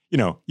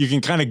you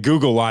can kind of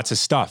Google lots of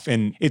stuff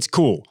and it's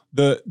cool.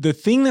 The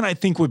thing that I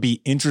think would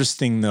be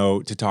interesting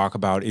though to talk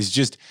about is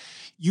just,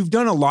 you've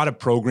done a lot of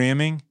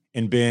programming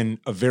and been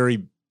a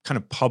very kind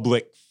of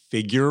public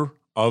figure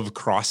of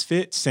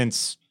CrossFit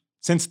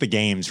since the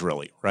games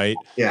really, right?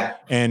 Yeah.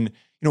 And,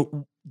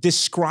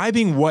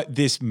 describing what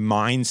this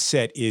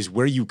mindset is,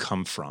 where you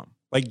come from.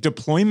 Like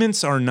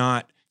deployments are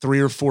not 3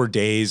 or 4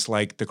 days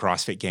like the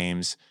CrossFit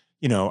Games.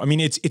 I mean,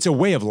 it's a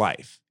way of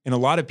life, and a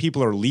lot of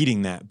people are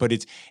leading that, but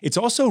it's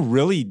also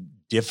really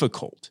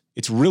difficult.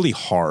 It's really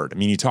hard. I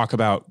mean, you talk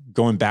about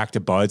going back to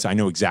buds. I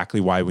know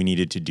exactly why we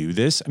needed to do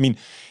this. I mean,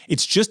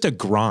 it's just a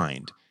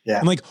grind. Yeah.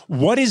 I'm like,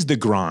 what is the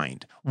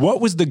grind?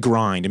 What was the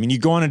grind? I mean, you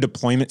go on a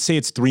deployment, say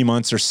it's 3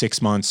 months or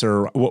 6 months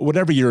or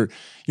whatever your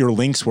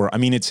links were. I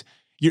mean,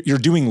 you're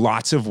doing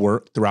lots of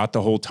work throughout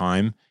the whole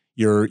time.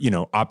 You're,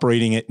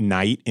 operating at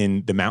night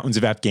in the mountains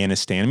of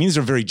Afghanistan. I mean, these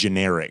are very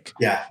generic.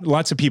 Yeah.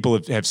 Lots of people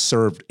have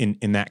served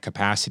in that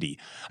capacity.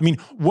 I mean,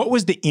 what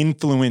was the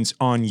influence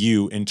on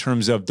you in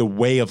terms of the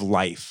way of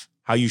life,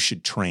 how you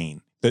should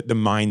train, the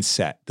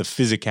mindset, the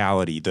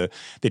physicality,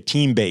 the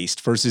team-based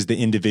versus the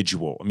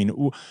individual? I mean,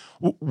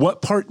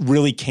 what part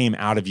really came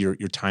out of your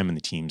time in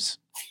the teams?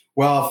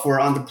 Well,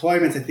 on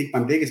deployments, I think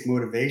my biggest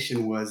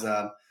motivation was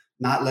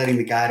not letting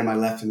the guy to my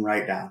left and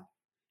right down.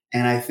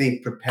 And I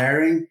think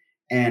preparing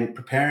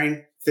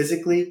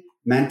physically,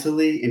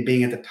 mentally, and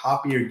being at the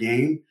top of your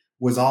game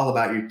was all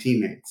about your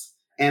teammates.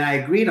 And I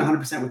agreed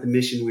 100% with the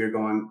mission we were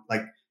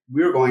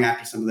going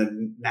after some of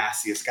the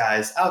nastiest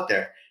guys out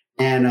there.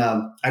 And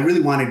I really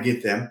wanted to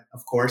get them,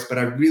 of course, but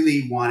I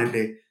really wanted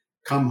to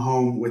come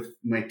home with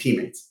my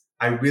teammates.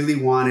 I really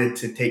wanted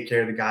to take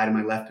care of the guy to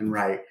my left and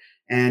right.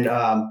 And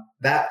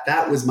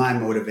that was my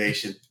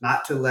motivation,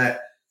 not to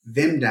let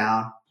them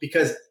down,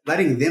 because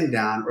letting them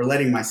down or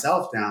letting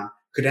myself down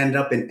could end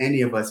up in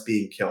any of us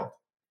being killed.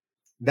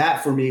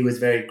 That for me was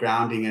very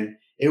grounding. And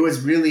it was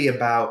really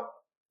about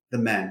the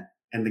men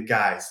and the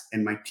guys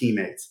and my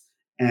teammates.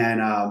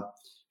 And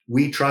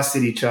we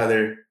trusted each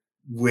other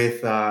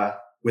with our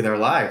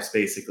lives,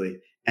 basically.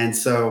 And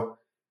so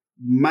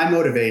my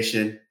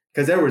motivation,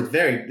 because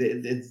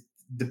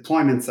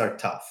deployments are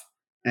tough,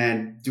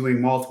 and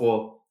doing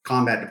multiple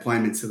combat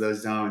deployments to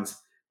those zones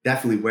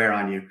definitely wear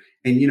on you.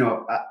 And,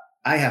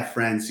 I have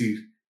friends who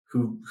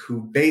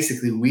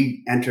basically,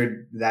 we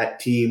entered that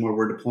team where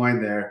we're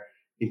deploying there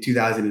in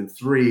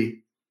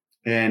 2003,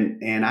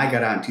 and I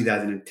got out in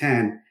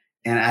 2010.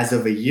 And as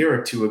of a year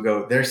or two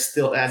ago, they're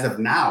still, as of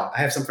now,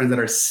 I have some friends that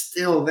are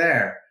still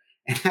there.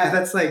 And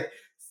that's like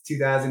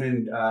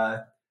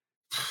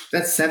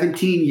that's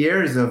 17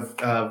 years of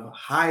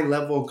high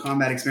level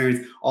combat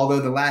experience. Although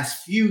the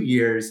last few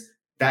years,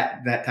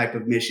 that type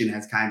of mission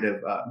has kind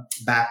of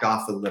backed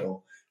off a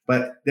little.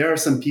 But there are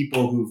some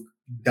people who've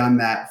done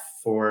that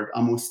for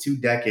almost 2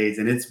 decades.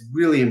 And it's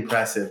really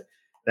impressive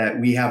that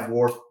we have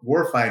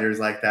war fighters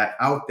like that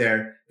out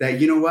there that,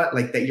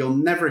 that you'll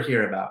never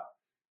hear about.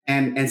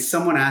 And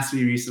someone asked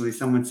me recently,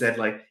 someone said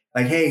like,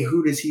 hey,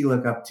 who does he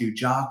look up to?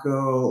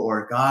 Jocko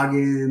or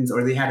Goggins,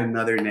 or they had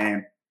another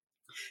name.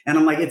 And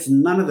I'm like, it's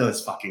none of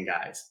those fucking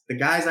guys. The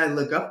guys I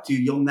look up to,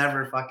 you'll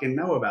never fucking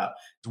know about.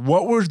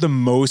 What were the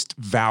most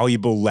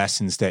valuable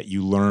lessons that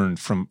you learned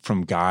from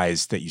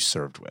guys that you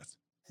served with?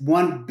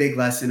 One big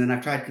lesson, and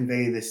I've tried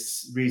conveying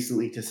this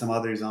recently to some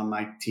others on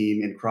my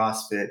team in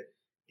CrossFit,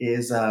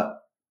 is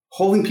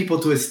holding people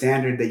to a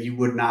standard that you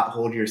would not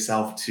hold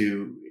yourself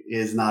to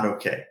is not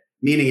okay.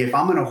 Meaning, if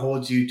I'm going to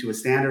hold you to a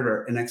standard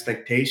or an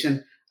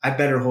expectation, I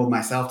better hold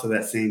myself to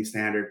that same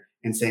standard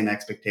and same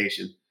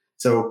expectation.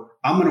 So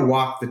I'm going to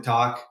walk the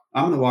talk.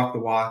 I'm going to walk the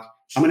walk.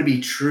 I'm going to be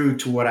true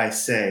to what I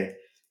say.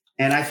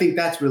 And I think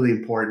that's really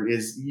important,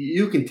 is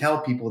you can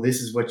tell people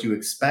this is what you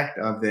expect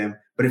of them.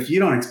 But if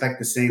you don't expect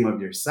the same of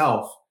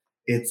yourself,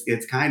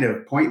 it's kind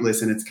of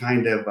pointless. And it's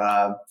kind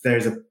of,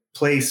 there's a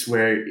place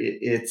where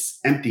it's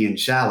empty and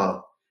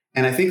shallow.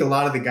 And I think a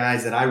lot of the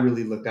guys that I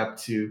really looked up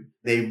to,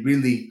 they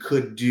really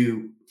could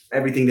do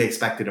everything they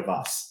expected of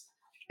us.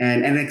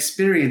 And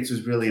experience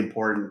was really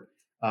important.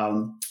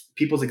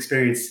 People's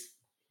experience.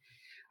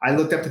 I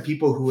looked up to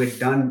people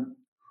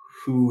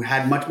who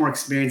had much more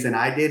experience than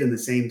I did in the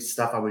same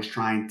stuff I was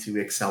trying to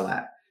excel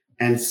at.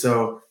 And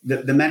so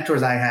the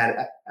mentors I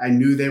had, I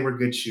knew they were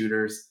good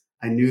shooters.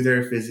 I knew they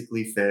were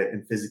physically fit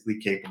and physically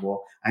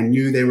capable. I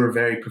knew they were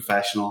very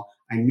professional.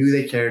 I knew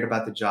they cared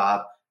about the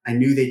job. I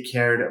knew they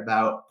cared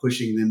about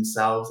pushing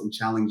themselves and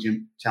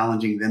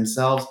challenging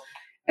themselves.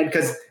 And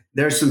because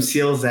there's some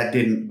SEALs that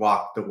didn't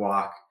walk the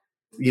walk,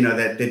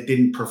 that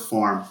didn't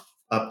perform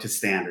up to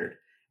standard,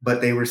 but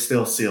they were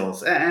still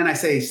SEALs. And I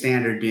say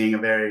standard being a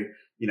very,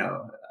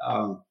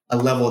 a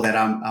level that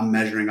I'm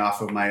measuring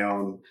off of my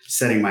own,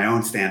 setting my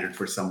own standard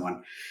for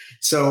someone.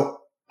 So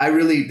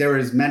there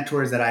was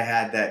mentors that I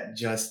had that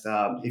just,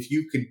 if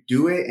you could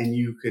do it and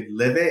you could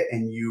live it,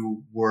 and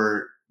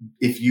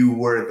if you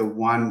were the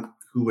one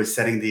who was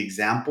setting the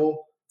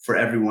example for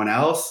everyone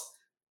else,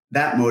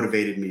 that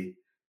motivated me.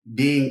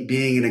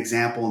 Being an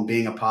example and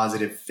being a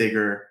positive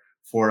figure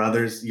for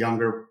others,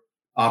 younger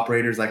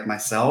operators like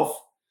myself,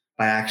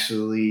 by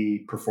actually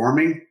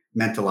performing,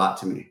 meant a lot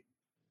to me.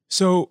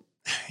 So,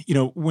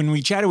 when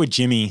we chatted with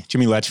Jimmy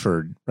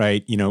Letchford,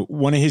 right,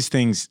 one of his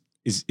things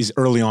is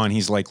early on,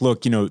 he's like,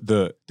 look,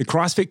 the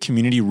CrossFit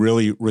community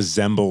really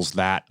resembles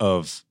that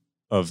of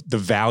the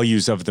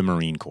values of the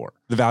Marine Corps,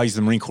 the values of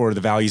the Marine Corps,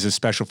 the values of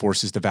Special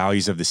Forces, the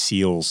values of the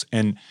SEALs.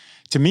 And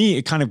to me,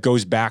 it kind of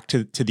goes back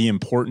to the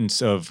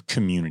importance of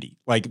community.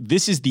 Like,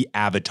 this is the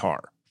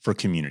avatar for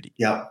community.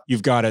 Yep.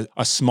 You've got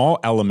a small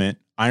element,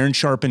 iron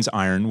sharpens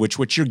iron, which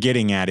what you're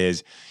getting at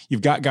is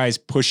you've got guys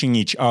pushing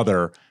each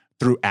other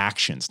through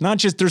actions. Not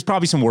just, there's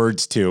probably some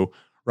words too,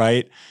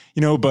 right?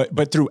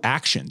 But through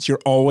actions,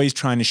 you're always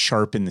trying to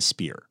sharpen the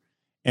spear.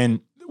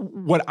 And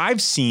what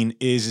I've seen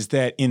is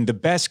that in the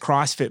best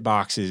CrossFit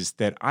boxes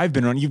that I've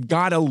been on, you've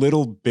got a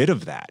little bit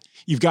of that.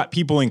 You've got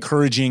people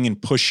encouraging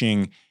and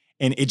pushing,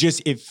 and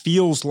it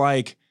feels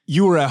like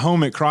you were at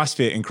home at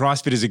CrossFit, and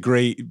CrossFit is a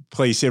great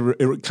place.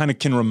 It kind of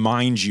can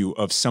remind you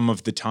of some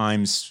of the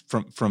times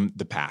from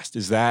the past.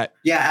 Is that?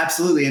 Yeah,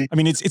 absolutely. And I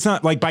mean, it's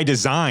not like by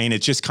design.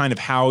 It's just kind of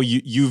how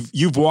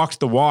you've walked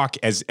the walk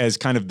as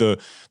kind of the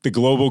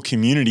global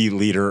community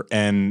leader,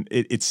 and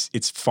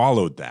it's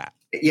followed that.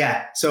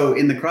 Yeah. So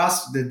in the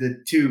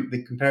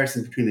the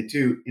comparison between the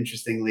two,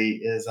 interestingly,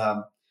 is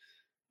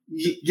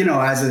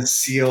as a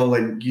SEAL,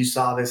 and you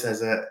saw this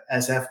as a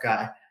SF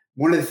guy,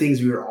 one of the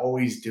things we were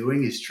always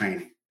doing is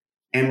training.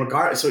 And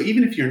so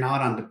even if you're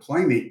not on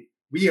deployment,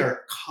 we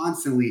are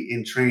constantly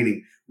in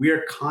training. We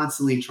are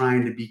constantly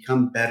trying to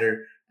become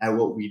better at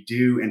what we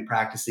do and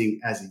practicing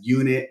as a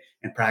unit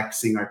and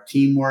practicing our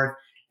teamwork.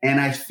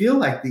 And I feel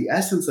like the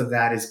essence of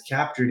that is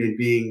captured in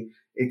being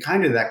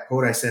kind of that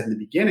quote I said in the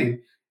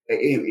beginning,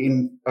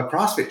 in a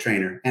CrossFit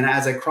trainer. And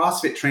as a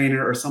CrossFit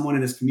trainer or someone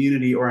in this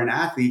community or an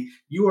athlete,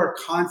 you are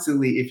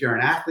constantly, if you're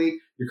an athlete,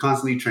 you're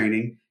constantly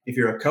training. If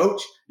you're a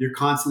coach, you're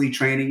constantly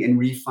training and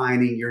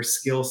refining your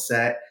skill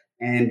set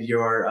and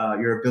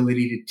your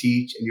ability to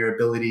teach and your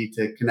ability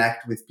to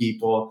connect with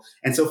people.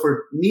 And so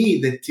for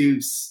me, the two,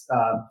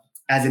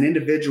 as an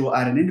individual,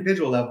 at an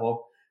individual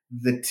level,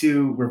 the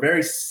two were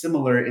very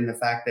similar in the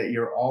fact that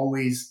you're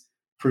always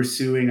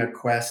pursuing a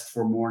quest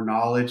for more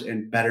knowledge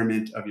and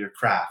betterment of your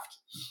craft.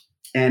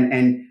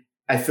 And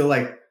I feel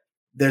like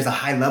there's a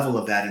high level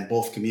of that in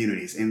both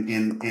communities,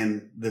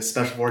 in the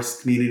special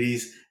forces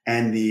communities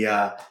and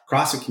the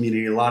CrossFit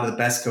community. A lot of the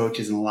best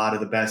coaches and a lot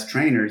of the best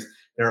trainers,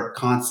 they're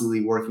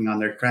constantly working on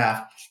their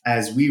craft,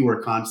 as we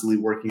were constantly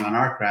working on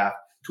our craft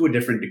to a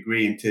different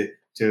degree and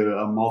to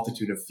a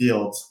multitude of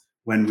fields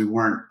when we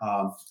weren't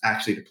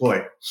actually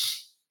deployed.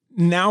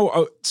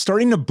 Now,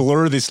 starting to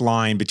blur this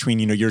line between,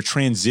 you're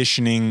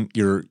transitioning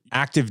your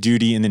active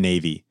duty in the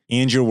Navy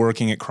and you're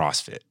working at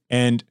CrossFit.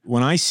 And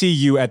when I see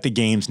you at the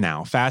games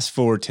now, fast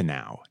forward to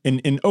now,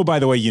 and oh, by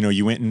the way,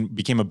 you went and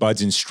became a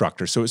BUD/S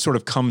instructor. So it sort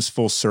of comes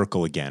full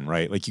circle again,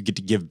 right? Like you get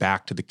to give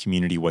back to the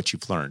community what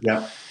you've learned.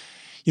 Yeah.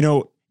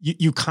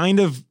 You kind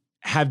of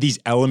have these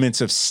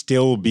elements of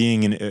still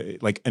being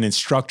an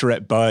instructor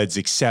at BUD/S,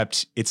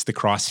 except it's the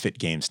CrossFit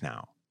games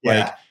now. Yeah.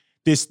 Like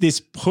this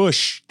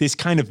push, this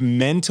kind of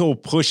mental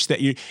push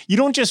that you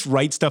don't just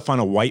write stuff on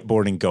a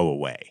whiteboard and go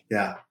away.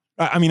 Yeah.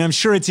 I mean, I'm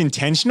sure it's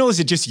intentional. Is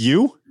it just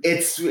you?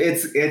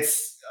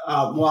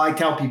 Well, I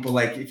tell people,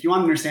 like, if you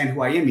want to understand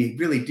who I am, you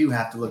really do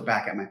have to look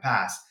back at my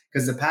past,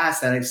 because the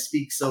past that I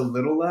speak so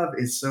little of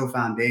is so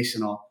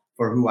foundational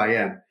for who I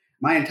am.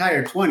 My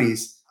entire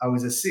 20s, I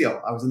was a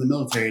SEAL. I was in the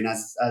military, and I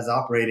was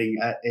operating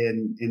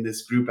in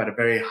this group at a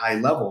very high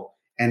level.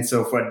 And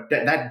so for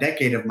that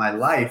decade of my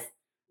life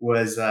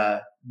was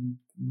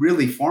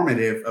really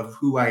formative of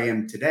who I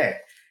am today.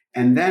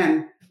 And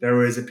then there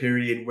was a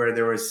period where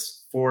there was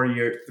 4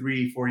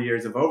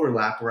 years of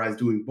overlap where I was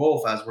doing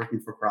both. I was working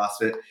for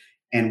CrossFit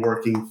and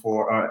working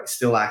for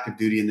still active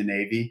duty in the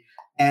Navy.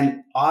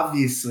 And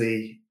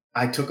obviously,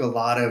 I took a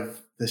lot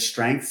of the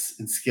strengths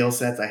and skill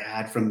sets I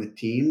had from the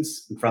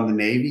teams and from the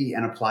Navy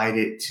and applied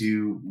it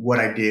to what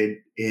I did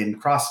in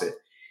CrossFit.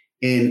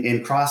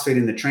 In CrossFit,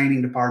 in the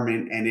training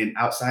department and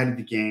outside of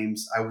the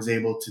games, I was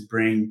able to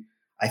bring,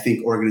 I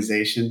think,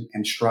 organization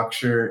and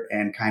structure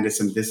and kind of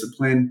some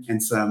discipline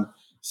and some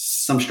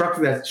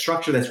structure that's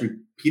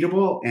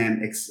repeatable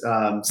and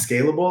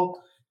scalable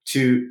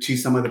to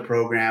some of the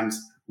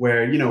programs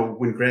where,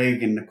 when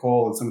Greg and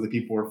Nicole and some of the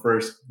people were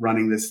first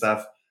running this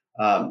stuff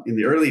in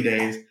the early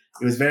days,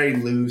 it was very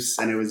loose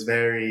and it was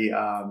very,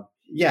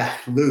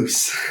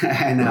 loose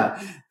and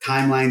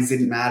timelines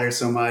didn't matter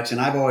so much.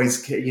 And I've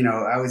always,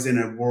 I was in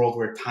a world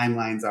where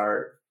timelines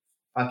are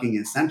fucking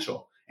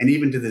essential. And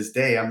even to this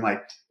day, I'm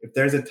like, if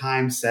there's a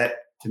time set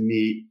to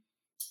meet,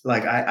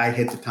 like I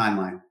hit the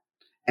timeline.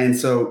 And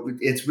so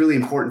it's really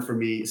important for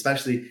me,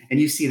 especially, and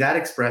you see that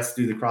expressed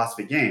through the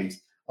CrossFit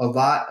Games. A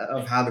lot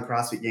of how the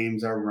CrossFit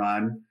Games are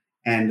run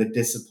and the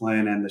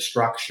discipline and the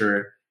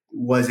structure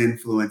was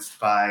influenced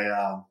by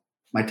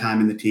my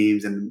time in the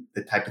teams and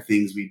the type of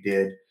things we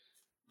did.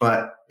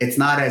 But it's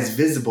not as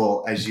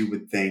visible as you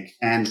would think.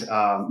 And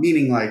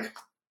meaning, like,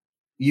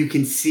 you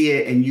can see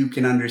it and you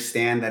can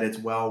understand that it's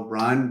well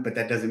run, but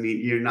that doesn't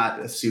mean you're not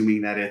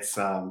assuming that it's,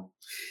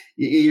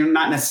 you're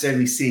not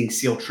necessarily seeing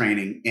SEAL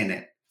training in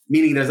it.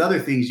 Meaning there's other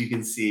things you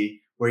can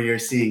see where you're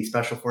seeing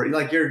special forces,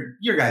 like your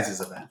guys'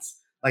 events.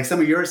 Like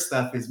some of your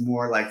stuff is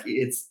more like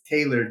it's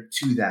tailored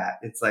to that.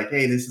 It's like,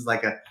 hey, this is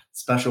like a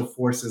special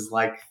forces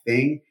like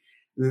thing.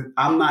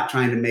 I'm not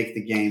trying to make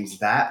the games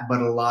that, but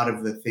a lot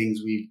of the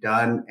things we've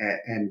done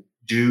and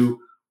do,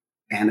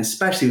 and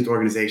especially with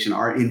organization,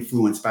 are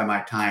influenced by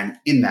my time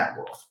in that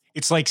world.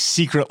 It's like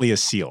secretly a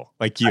SEAL,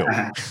 like you.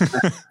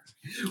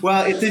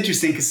 Well, it's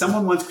interesting because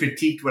someone once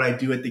critiqued what I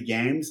do at the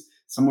games,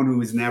 someone who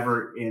was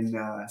never in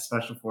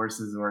special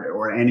forces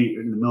or any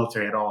in the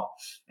military at all,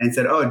 and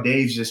said, "Oh,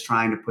 Dave's just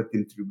trying to put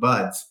them through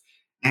buds."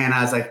 And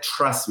I was like,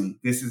 "Trust me,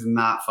 this is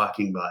not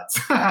fucking buds.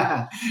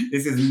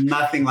 This is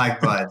nothing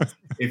like buds.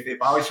 If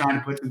I was trying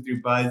to put them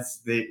through buds,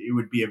 it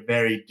would be a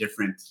very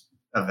different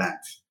event."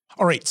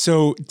 All right,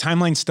 so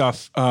timeline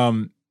stuff.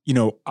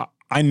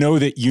 I know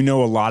that you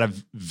know a lot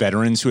of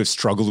veterans who have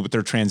struggled with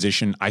their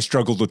transition. I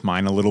struggled with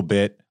mine a little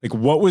bit. Like,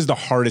 what was the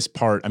hardest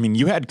part? I mean,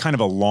 you had kind of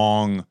a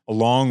long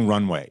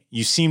runway.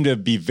 You seem to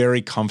be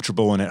very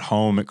comfortable and at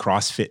home at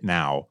CrossFit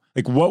now.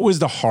 Like, what was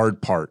the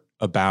hard part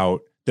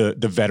about the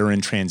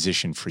veteran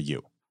transition for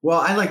you? Well,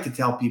 I like to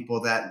tell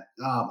people that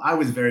I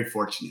was very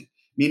fortunate,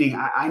 meaning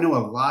I know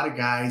a lot of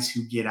guys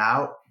who get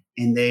out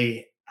and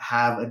they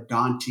have a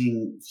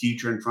daunting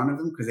future in front of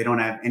them because they don't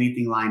have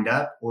anything lined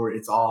up or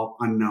it's all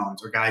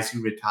unknowns, or guys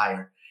who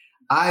retire.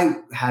 I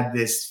had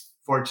this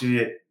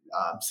fortunate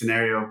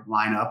scenario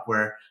line up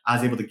where I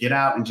was able to get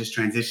out and just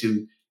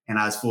transition, and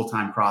I was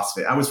full-time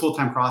CrossFit. I was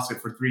full-time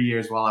CrossFit for 3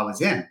 years while I was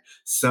in.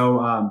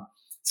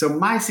 So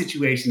my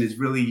situation is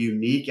really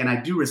unique, and I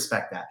do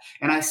respect that.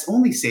 And I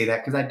only say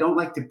that because I don't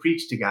like to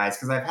preach to guys,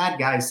 because I've had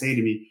guys say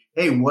to me,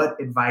 "Hey, what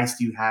advice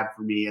do you have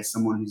for me as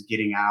someone who's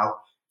getting out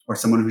or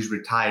someone who's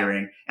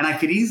retiring?" And I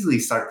could easily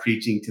start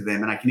preaching to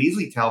them and I can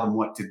easily tell them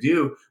what to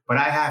do, but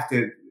I have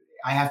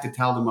to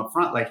tell them up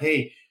front, like,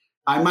 "Hey,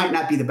 I might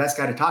not be the best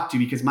guy to talk to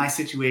because my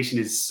situation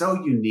is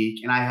so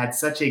unique and I had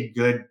such a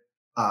good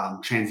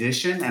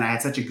transition and I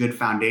had such a good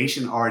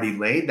foundation already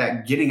laid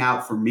that getting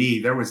out for me,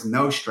 there was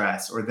no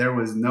stress or there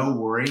was no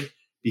worry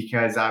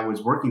because I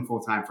was working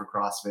full-time for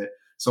CrossFit."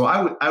 So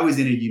I was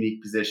in a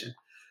unique position.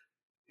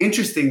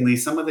 Interestingly,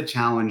 some of the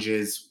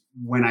challenges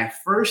when I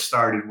first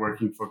started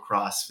working for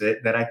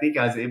CrossFit that I think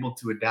I was able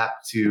to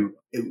adapt to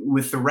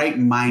with the right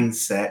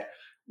mindset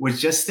was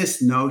just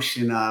this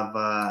notion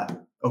of,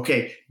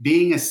 okay,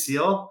 being a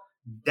SEAL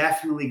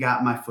definitely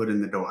got my foot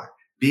in the door.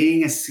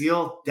 Being a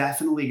SEAL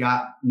definitely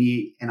got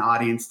me an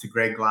audience to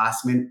Greg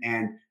Glassman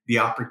and the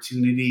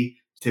opportunity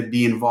to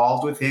be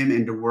involved with him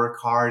and to work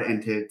hard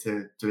and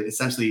to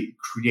essentially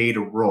create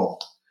a role.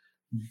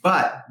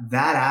 But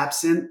that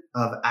absence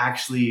of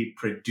actually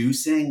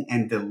producing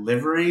and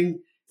delivering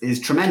is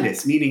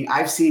tremendous. Meaning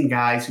I've seen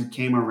guys who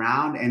came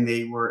around and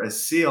they were a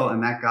SEAL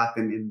and that got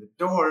them in the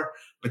door.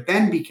 But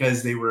then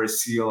because they were a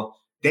SEAL,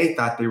 they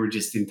thought they were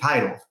just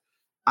entitled.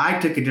 I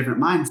took a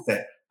different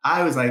mindset.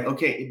 I was like,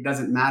 okay, it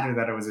doesn't matter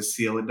that I was a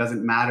SEAL. It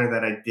doesn't matter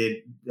that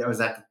I was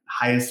at the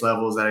highest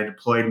levels, that I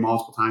deployed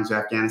multiple times to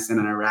Afghanistan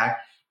and Iraq.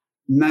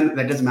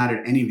 That doesn't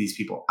matter to any of these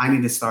people. I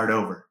need to start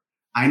over.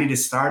 I need to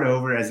start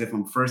over as if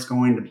I'm first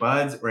going to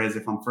Buds or as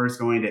if I'm first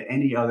going to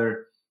any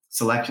other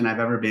selection I've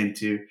ever been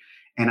to.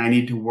 And I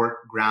need to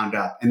work ground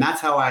up. And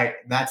that's how I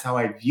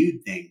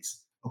viewed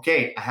things.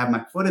 Okay, I have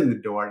my foot in the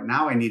door.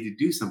 Now I need to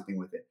do something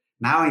with it.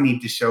 Now I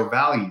need to show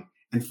value.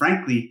 And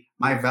frankly,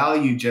 my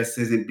value just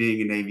isn't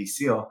being a Navy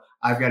SEAL.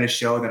 I've got to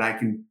show that I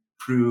can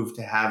prove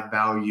to have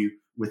value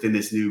within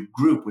this new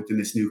group, within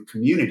this new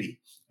community.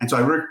 And so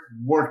I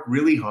worked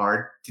really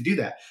hard to do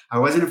that. I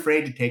wasn't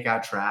afraid to take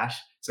out trash.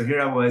 So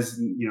here I was,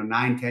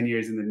 9-10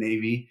 years in the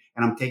Navy,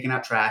 and I'm taking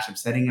out trash. I'm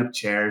setting up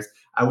chairs.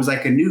 I was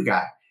like a new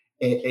guy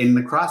in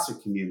the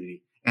CrossFit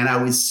community. And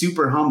I was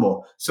super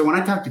humble. So when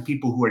I talk to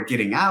people who are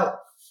getting out,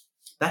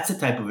 that's the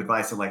type of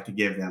advice I like to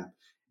give them.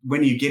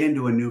 When you get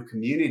into a new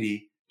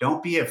community,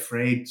 don't be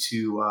afraid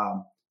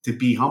to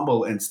be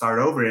humble and start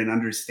over and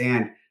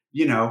understand,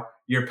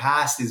 your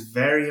past is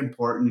very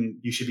important.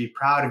 You should be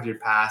proud of your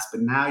past,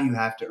 but now you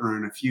have to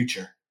earn a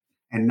future.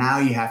 And now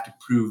you have to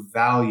prove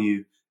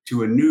value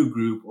to a new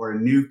group or a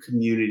new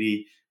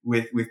community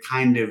with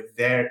kind of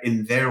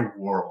in their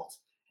world.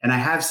 And I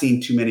have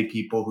seen too many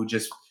people who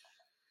just,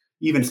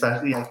 even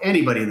especially like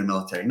anybody in the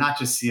military, not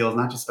just SEALs,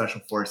 not just special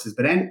forces,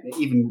 but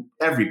even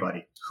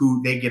everybody,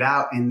 who they get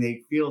out and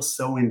they feel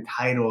so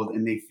entitled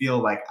and they feel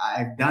like,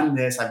 I've done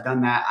this, I've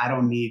done that. I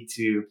don't need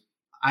to,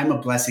 I'm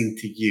a blessing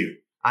to you.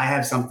 I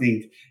have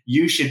something,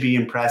 you should be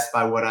impressed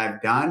by what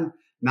I've done,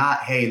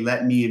 not, hey,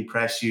 let me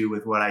impress you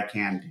with what I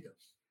can do.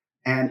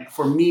 And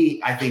for me,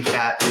 I think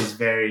that is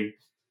very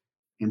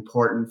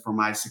important for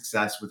my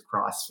success with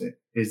CrossFit,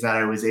 is that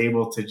I was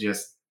able to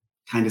just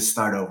kind of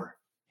start over.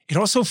 It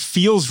also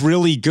feels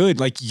really good.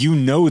 Like,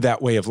 that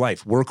way of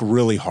life, work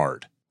really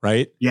hard,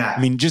 right? Yeah.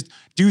 I mean, just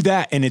do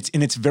that. And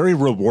it's very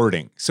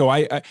rewarding. So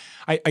I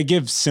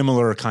give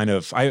similar kind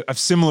of, I have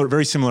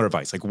very similar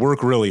advice, like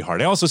work really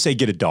hard. I also say,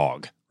 get a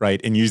dog, right?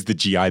 And use the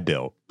GI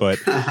Bill. But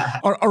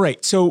all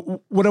right.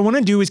 So what I want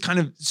to do is kind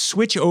of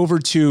switch over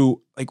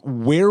to like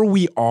where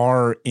we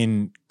are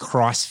in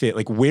CrossFit,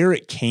 like where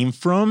it came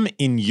from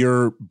in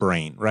your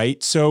brain,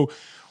 right? So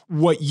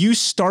what you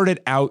started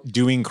out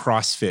doing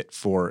CrossFit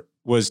for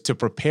was to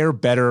prepare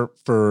better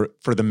for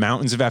the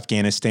mountains of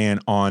Afghanistan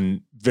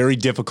on very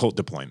difficult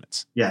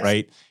deployments, yes.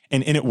 Right?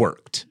 And it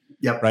worked,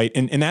 yep. Right?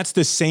 And that's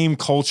the same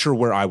culture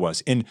where I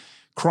was. And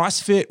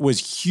CrossFit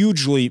was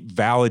hugely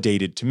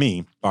validated to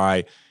me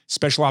by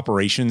special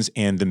operations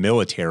and the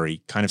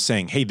military kind of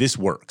saying, hey, this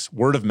works.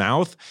 Word of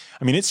mouth.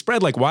 I mean, it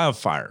spread like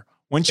wildfire.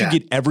 Once you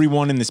get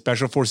everyone in the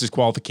Special Forces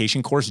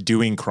qualification course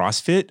doing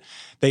CrossFit,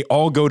 they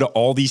all go to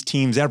all these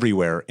teams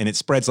everywhere and it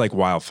spreads like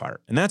wildfire.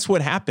 And that's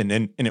what happened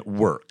and it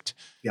worked.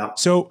 Yeah.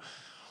 So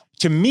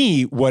to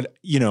me, what,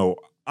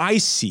 I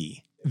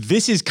see,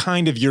 this is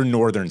kind of your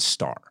Northern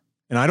Star.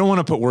 And I don't want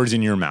to put words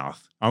in your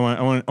mouth. I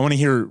want to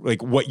hear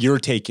like what your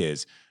take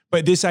is.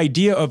 But this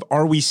idea of,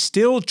 are we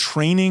still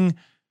training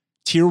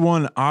tier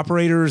 1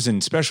 operators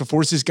and special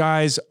forces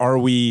guys? Are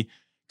we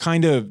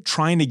kind of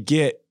trying to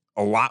get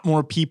a lot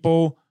more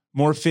people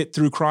more fit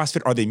through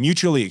CrossFit? Are they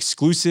mutually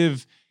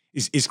exclusive?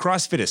 Is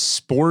CrossFit a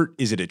sport?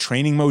 Is it a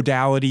training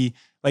modality?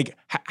 Like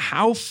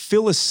how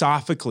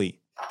philosophically?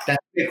 That's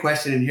a good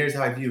question. And here's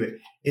how I view it.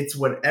 It's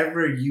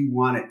whatever you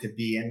want it to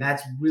be. And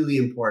that's really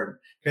important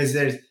because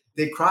there's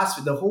the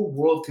CrossFit, the whole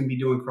world can be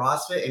doing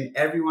CrossFit and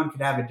everyone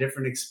could have a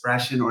different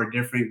expression or a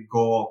different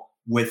goal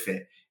with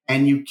it.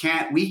 And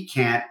we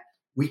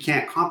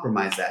can't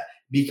compromise that.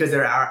 Because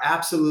there are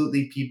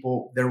absolutely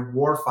people, they're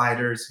war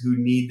fighters who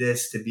need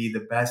this to be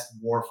the best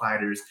war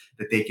fighters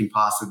that they can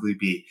possibly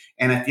be.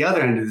 And at the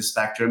other end of the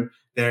spectrum,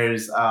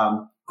 there's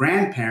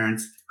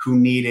grandparents who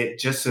need it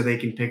just so they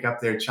can pick up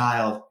their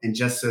child and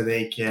just so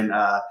they can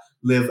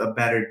live a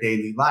better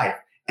daily life.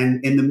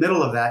 And in the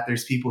middle of that,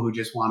 there's people who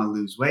just want to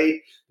lose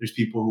weight. There's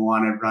people who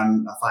want to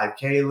run a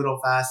 5K a little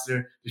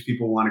faster. There's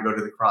people who want to go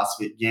to the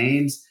CrossFit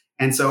Games.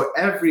 And so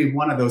every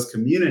one of those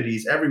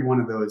communities, every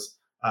one of those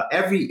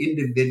every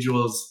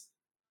individual's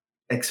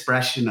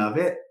expression of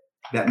it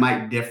that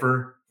might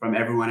differ from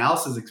everyone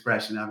else's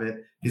expression of it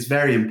is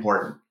very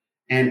important.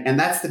 And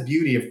that's the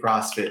beauty of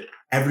CrossFit.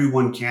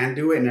 Everyone can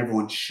do it and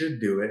everyone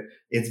should do it.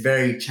 It's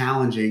very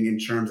challenging in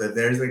terms of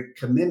there's a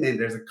commitment,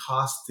 there's a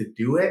cost to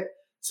do it.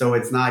 So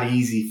it's not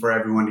easy for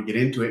everyone to get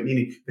into it,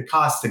 meaning the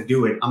cost to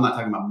do it. I'm not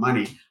talking about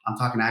money. I'm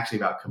talking actually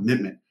about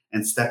commitment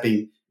and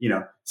stepping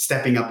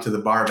up to the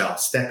barbell,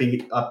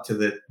 stepping up to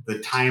the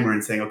timer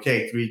and saying,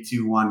 okay, 3,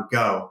 2, 1,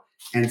 go.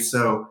 And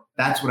so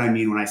that's what I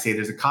mean when I say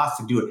there's a cost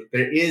to do it.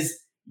 There is,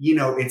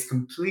 it's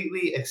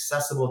completely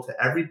accessible to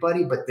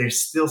everybody, but there's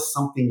still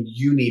something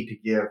you need to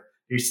give.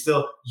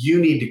 You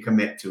need to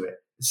commit to it.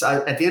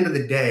 So at the end of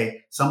the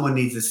day, someone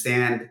needs to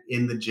stand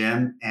in the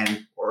gym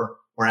or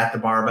at the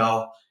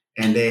barbell,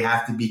 and they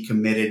have to be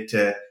committed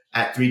to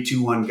at 3,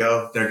 2, 1,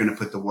 go. They're going to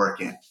put the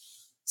work in.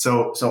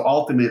 So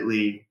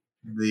ultimately,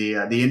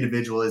 the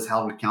individual is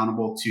held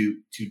accountable to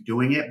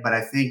doing it. But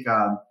I think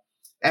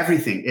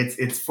everything,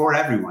 it's for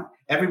everyone.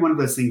 Every one of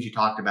those things you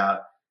talked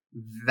about,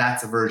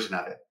 that's a version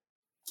of it.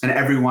 And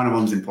every one of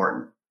them is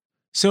important.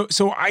 So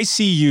I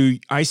see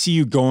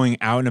you going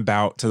out and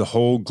about to the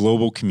whole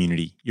global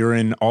community. You're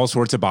in all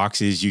sorts of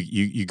boxes.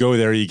 You go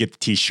there, you get the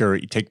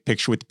t-shirt, you take a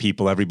picture with the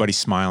people, everybody's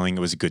smiling.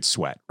 It was a good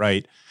sweat,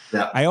 right?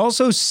 Yeah. I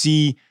also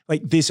see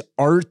like this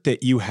art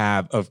that you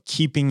have of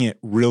keeping it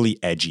really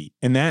edgy,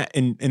 and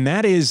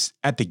that is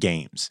at the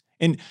games.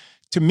 And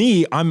to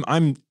me,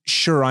 I'm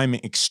sure I'm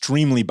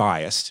extremely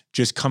biased,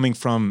 just coming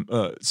from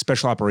a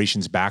special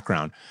operations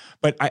background.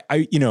 But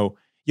I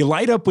you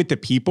light up with the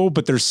people,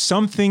 but there's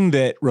something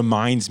that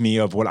reminds me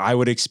of what I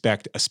would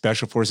expect a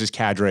Special Forces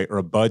cadre or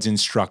a BUD/S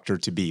instructor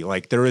to be.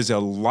 Like there is a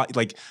lot,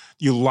 like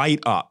you light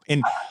up,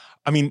 and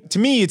I mean, to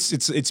me,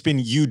 it's been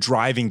you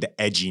driving the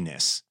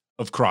edginess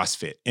of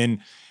CrossFit. And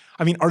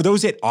I mean, are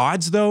those at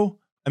odds though?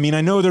 I mean,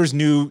 I know there's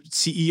new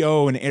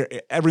CEO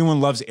and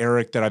everyone loves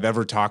Eric that I've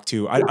ever talked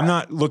to. I'm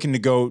not looking to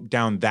go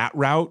down that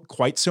route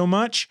quite so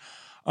much.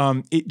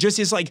 It just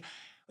is like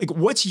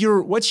what's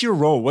your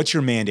role? What's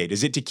your mandate?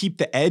 Is it to keep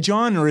the edge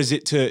on, or is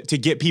it to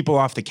get people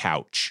off the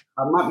couch?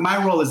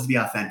 My role is to be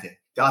authentic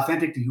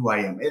to who I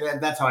am.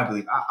 That's how I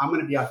believe. I'm going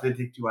to be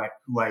authentic to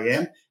who I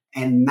am.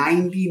 And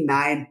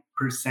 99%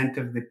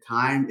 of the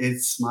time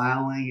it's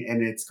smiling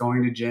and it's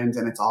going to gyms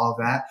and it's all of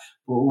that.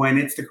 But when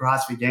it's the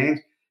CrossFit Games,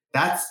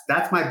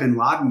 that's my Bin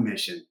Laden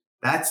mission.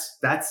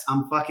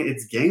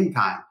 It's game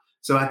time.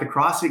 So at the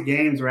CrossFit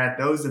Games or at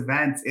those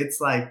events,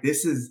 it's like,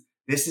 this is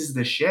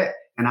the shit.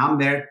 And I'm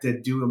there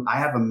I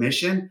have a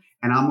mission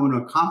and I'm going to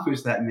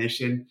accomplish that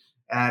mission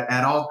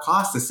at all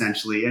costs,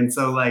 essentially. And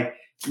so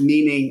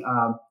meaning,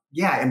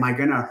 am I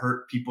going to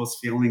hurt people's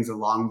feelings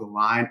along the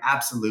line?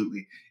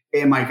 Absolutely.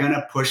 Am I going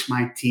to push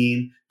my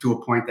team to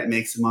a point that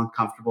makes them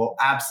uncomfortable?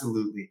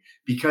 Absolutely.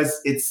 Because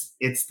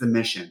it's the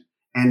mission.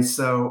 And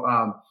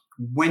so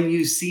when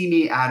you see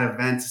me at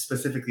events,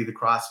 specifically the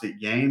CrossFit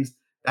Games,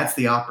 that's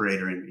the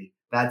operator in me.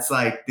 That's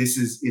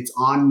it's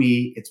on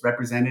me. It's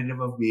representative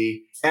of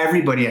me.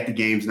 Everybody at the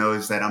games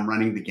knows that I'm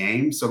running the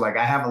game. So I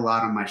have a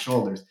lot on my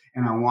shoulders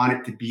and I want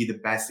it to be the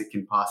best it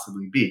can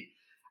possibly be.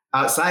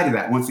 Outside of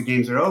that, once the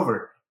games are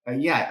over,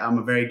 I'm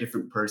a very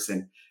different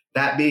person.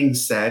 That being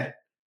said,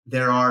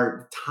 there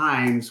are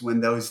times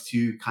when those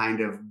two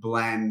kind of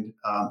blend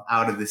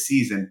out of the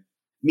season,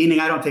 meaning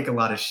I don't take a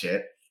lot of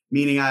shit,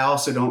 meaning I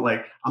also don't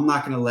I'm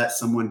not going to let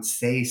someone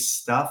say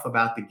stuff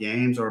about the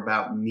games or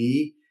about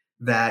me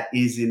that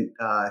isn't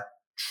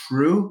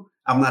true.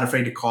 I'm not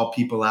afraid to call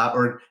people out,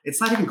 or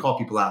it's not even call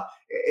people out.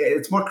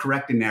 It's more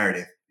correct a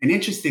narrative And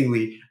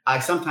interestingly, I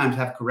sometimes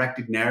have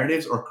corrected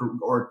narratives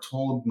or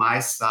told my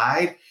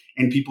side,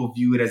 and people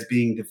view it as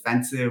being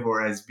defensive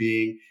or as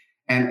being,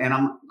 and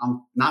I'm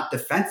not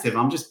defensive.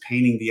 I'm just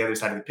painting the other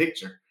side of the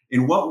picture.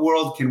 In what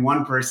world can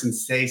one person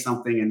say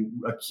something and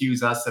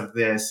accuse us of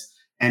this?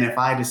 And if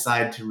I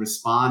decide to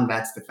respond,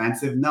 that's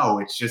defensive? No,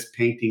 it's just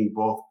painting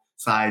both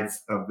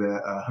sides of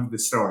the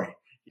story.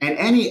 And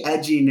any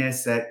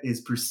edginess that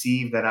is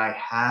perceived that I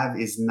have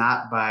is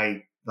not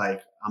by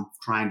like I'm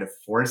trying to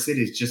force it.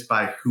 It's just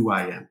by who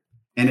I am.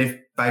 And if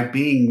by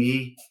being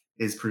me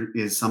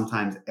is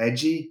sometimes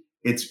edgy,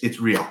 it's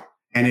real.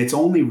 And it's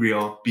only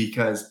real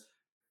because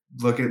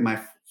look at my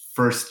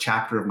first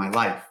chapter of my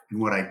life and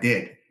what I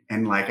did.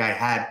 And like I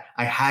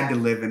had to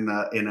live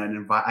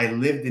I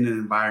lived in an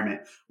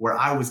environment where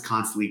I was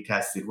constantly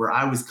tested, where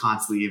I was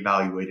constantly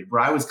evaluated,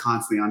 where I was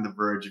constantly on the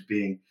verge of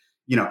being,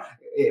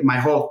 my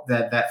whole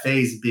that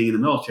phase of being in the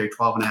military,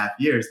 12 and a half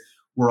years,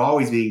 we're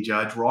always being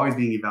judged, we're always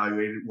being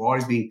evaluated, we're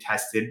always being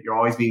tested, you're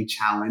always being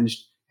challenged.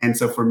 And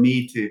so for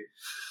me to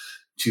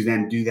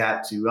then do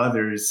that to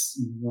others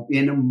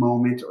in a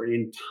moment or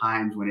in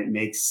times when it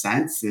makes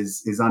sense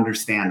is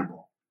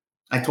understandable.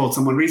 I told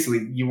someone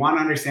recently, you want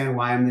to understand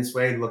why I'm this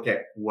way? Look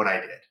at what I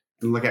did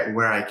and look at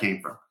where I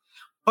came from.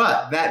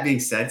 But that being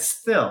said,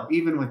 still,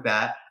 even with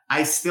that,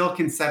 I still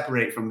can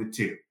separate from the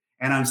two.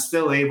 And I'm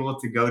still able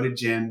to go to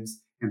gyms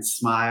and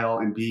smile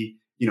and be,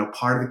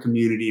 part of the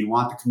community and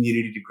want the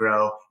community to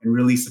grow and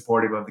really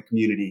supportive of the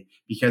community,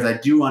 because I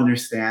do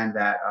understand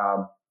that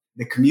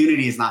the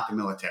community is not the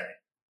military,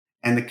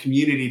 and the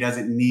community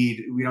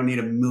we don't need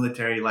a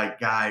military-like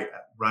guy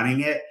running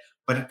it.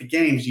 But at the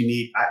games,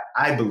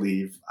 I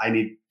believe I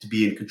need to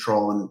be in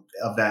control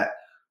of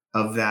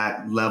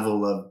that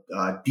level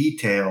of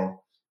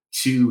detail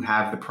to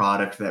have the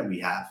product that we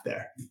have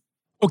there.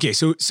 Okay,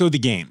 so the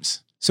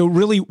games. So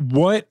really,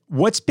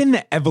 what's been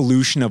the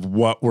evolution of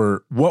what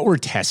we're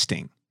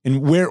testing,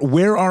 and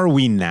where are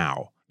we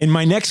now? And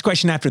my next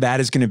question after that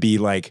is going to be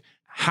like,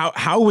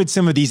 how would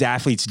some of these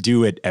athletes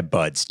do it at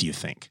Buds, do you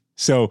think?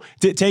 So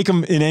take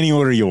them in any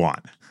order you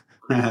want.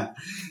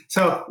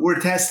 So we're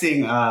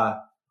testing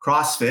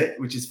CrossFit,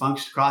 which is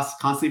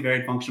constantly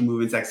varied functional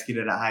movements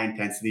executed at high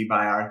intensity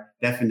by our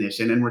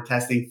definition. And we're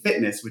testing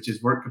fitness, which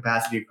is work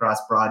capacity across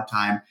broad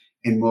time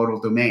and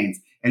modal domains.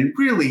 And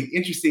really,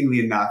 interestingly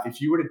enough, if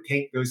you were to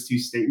take those two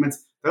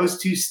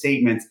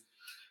statements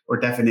or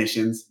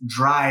definitions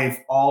drive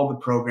all the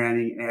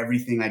programming and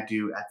everything I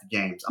do at the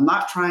games. I'm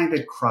not trying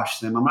to crush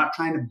them. I'm not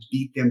trying to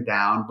beat them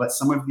down, but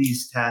some of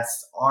these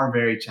tests are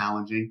very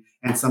challenging.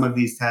 And some of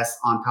these tests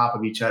on top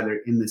of each other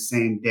in the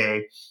same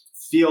day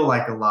feel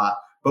like a lot.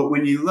 But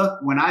when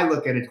I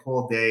look at a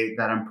whole day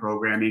that I'm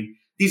programming,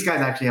 these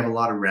guys actually have a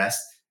lot of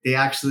rest. They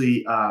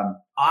actually,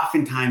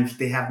 oftentimes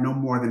they have no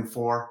more than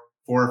four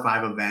or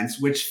five events,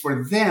 which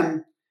for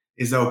them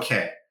is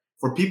okay.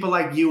 For people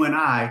like you and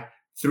I,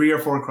 3 or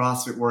 4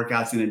 CrossFit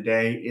workouts in a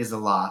day is a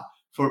lot.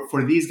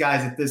 For these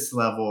guys at this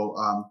level,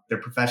 they're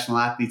professional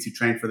athletes who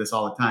train for this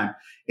all the time.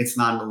 It's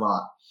not a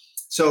lot.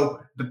 So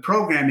the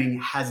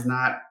programming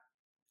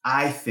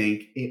I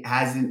think it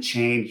hasn't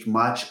changed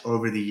much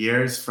over the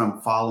years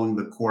from following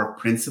the core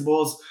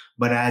principles.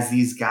 But as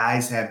these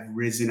guys have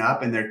risen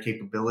up in their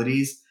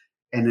capabilities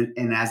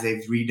and as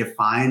they've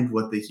redefined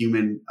what the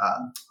human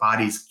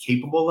body's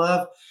capable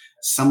of,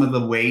 some of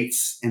the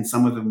weights and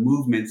some of the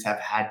movements have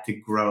had to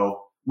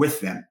grow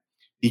with them,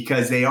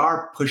 because they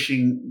are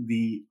pushing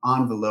the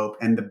envelope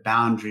and the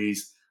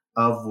boundaries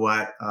of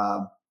what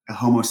a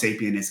Homo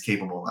sapien is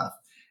capable of.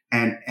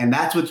 And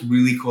that's what's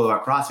really cool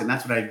about CrossFit. And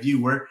that's what I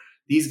view, where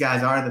these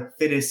guys are the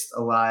fittest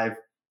alive.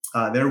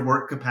 Their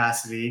work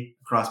capacity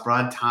across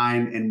broad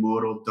time and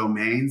modal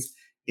domains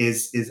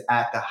is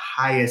at the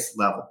highest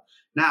level.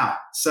 Now,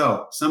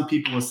 so some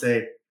people will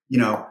say,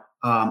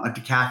 a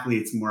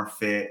decathlete's more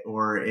fit,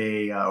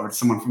 or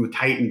someone from the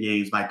Titan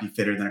Games might be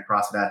fitter than a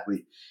CrossFit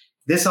athlete.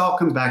 This all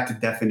comes back to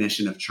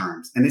definition of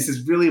terms. And this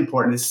is really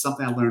important. This is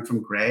something I learned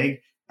from Greg,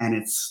 and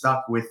it's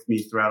stuck with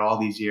me throughout all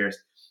these years.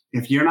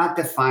 If you're not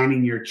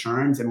defining your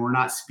terms and we're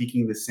not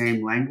speaking the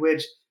same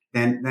language,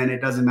 then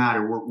it doesn't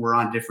matter. We're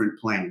on different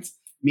planes.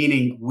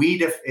 Meaning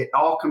it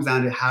all comes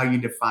down to how you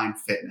define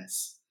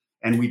fitness.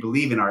 And we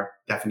believe in our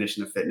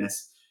definition of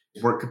fitness,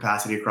 work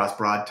capacity across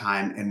broad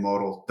time and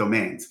modal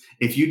domains.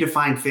 If you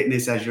define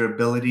fitness as your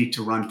ability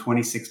to run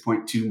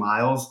 26.2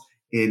 miles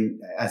in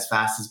as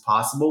fast as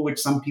possible, which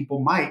some people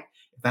might,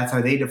 if that's how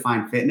they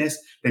define fitness,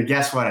 then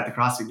guess what? At the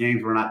CrossFit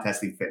Games, we're not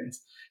testing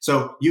fitness.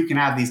 So you can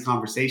have these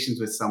conversations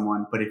with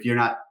someone, but if you're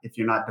not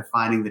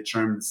defining the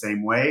term the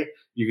same way,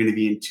 you're going to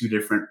be in two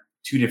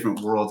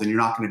different worlds, and you're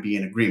not going to be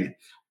in agreement.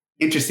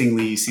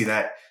 Interestingly, you see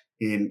that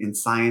in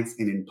science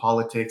and in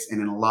politics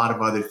and in a lot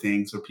of other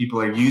things where people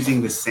are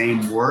using the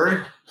same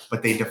word,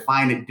 but they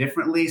define it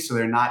differently, so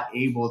they're not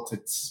able to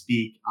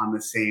speak on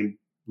the same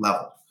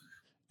level.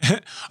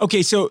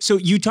 Okay, so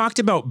you talked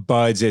about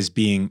Buds as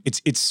being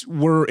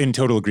we're in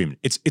total agreement.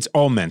 It's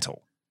all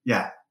mental.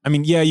 Yeah. I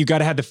mean, yeah, you got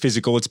to have the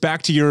physical. It's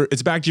back to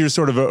your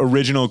sort of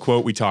original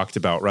quote we talked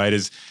about, right?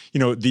 Is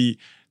the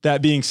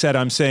That being said,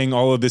 I'm saying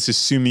all of this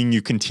assuming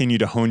you continue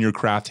to hone your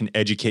craft and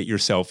educate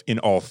yourself in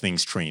all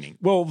things training.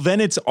 Well, then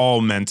it's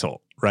all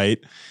mental, right?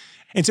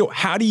 And so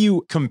how do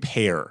you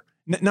compare?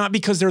 Not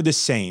because they're the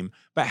same,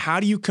 but how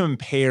do you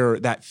compare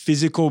that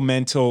physical,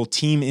 mental,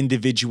 team,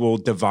 individual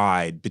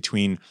divide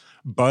between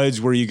BUD/S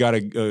where you got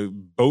a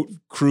boat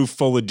crew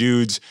full of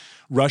dudes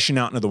rushing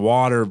out into the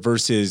water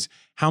versus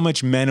how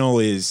much mental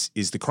is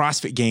the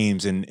CrossFit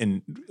Games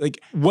and like,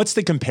 what's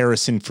the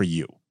comparison for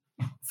you?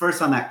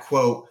 First on that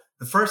quote,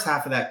 the first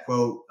half of that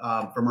quote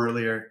from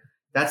earlier,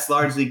 that's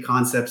largely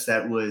concepts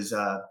that was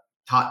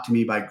taught to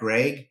me by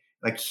Greg.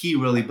 Like he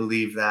really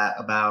believed that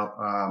about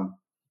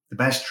the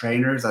best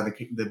trainers are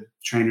the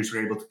trainers who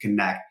are able to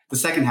connect. The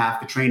second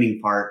half, the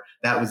training part,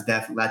 that's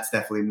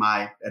definitely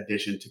my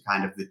addition to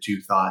kind of the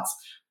two thoughts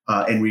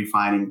in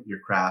refining your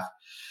craft.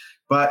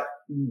 But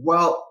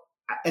well,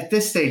 at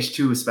this stage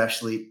too,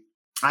 especially,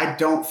 I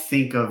don't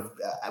think of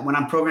when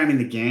I'm programming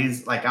the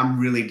games, like I'm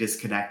really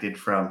disconnected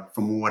from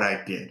what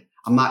I did.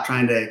 I'm not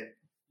trying to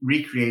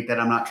recreate that.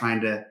 I'm not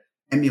trying to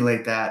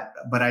emulate that,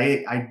 but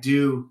I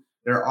do.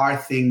 There are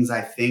things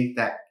I think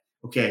that,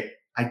 okay,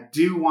 I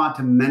do want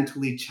to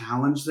mentally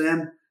challenge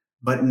them,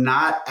 but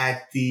not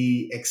at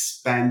the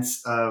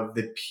expense of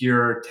the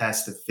pure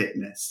test of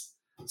fitness.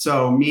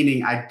 So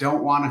meaning I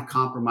don't want to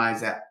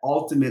compromise that.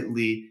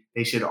 Ultimately,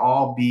 they should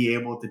all be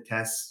able to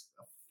test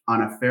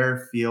on a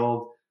fair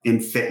field in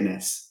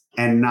fitness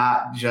and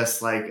not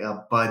just like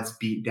a BUD/S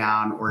beat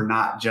down or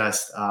not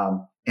just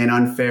an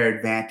unfair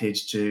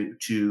advantage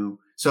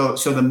so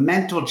the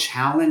mental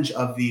challenge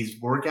of these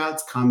workouts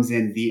comes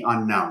in the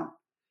unknown,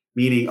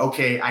 meaning,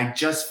 okay, I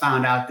just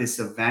found out this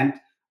event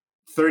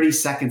 30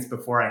 seconds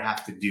before I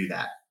have to do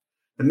that.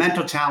 The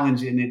mental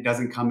challenge in it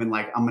doesn't come in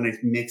like, I'm going to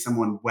make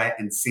someone wet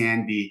and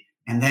sandy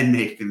and then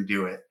make them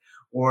do it.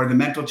 Or the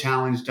mental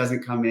challenge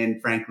doesn't come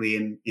in, frankly,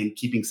 in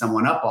keeping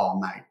someone up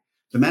all night.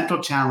 The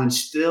mental challenge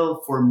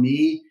still, for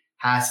me,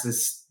 has to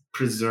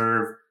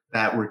preserve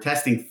that we're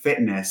testing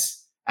fitness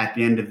at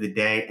the end of the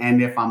day.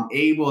 And if I'm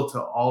able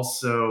to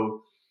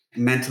also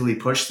mentally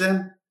push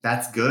them,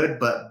 that's good,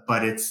 but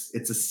it's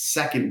a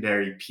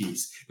secondary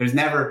piece. There's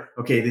never,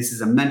 okay, this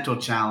is a mental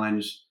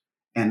challenge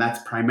and that's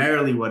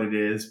primarily what it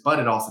is, but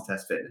it also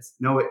tests fitness.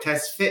 No, it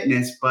tests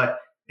fitness, but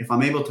if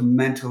I'm able to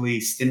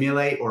mentally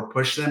stimulate or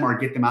push them or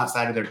get them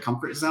outside of their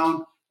comfort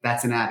zone,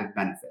 that's an added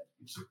benefit.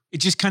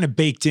 It's just kind of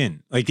baked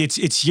in. Like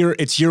it's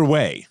your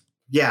way.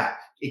 Yeah,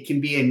 it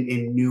can be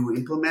in new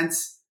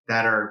implements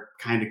that are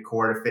kind of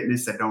core to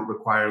fitness that don't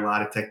require a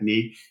lot of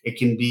technique. It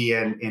can be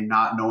in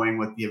not knowing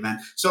what the event.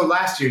 So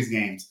last year's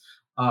games,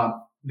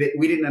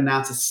 we didn't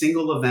announce a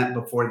single event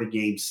before the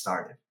games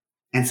started.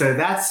 And so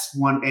that's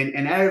one.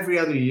 And every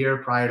other year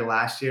prior to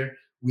last year,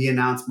 we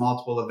announced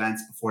multiple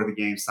events before the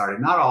games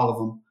started. Not all of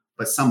them,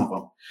 but some of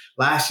them.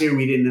 Last year,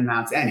 we didn't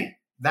announce any.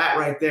 That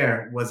right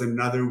there was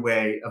another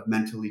way of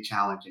mentally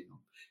challenging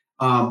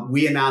them.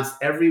 We announced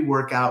every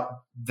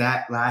workout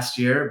that last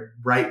year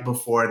right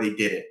before they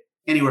did it.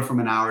 Anywhere from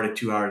an hour to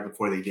 2 hours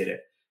before they did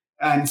it.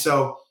 And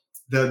so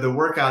the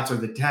workouts or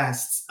the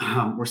tests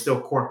were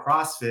still core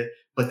CrossFit,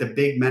 but the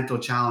big mental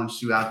challenge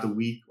throughout the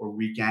week or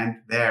weekend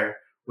there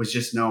was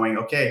just knowing,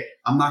 okay,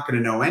 I'm not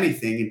going to know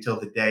anything until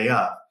the day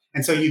of.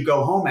 And so you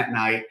go home at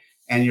night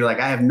and you're like,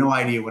 I have no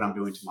idea what I'm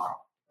doing tomorrow.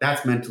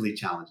 That's mentally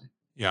challenging.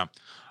 Yeah.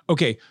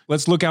 Okay.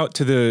 Let's look out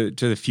to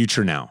the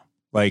future now,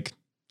 like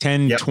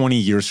 10, 20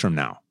 years from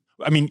now.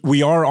 I mean,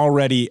 we are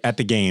already at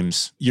the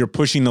games. You're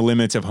pushing the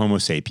limits of Homo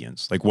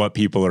sapiens, like what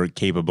people are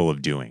capable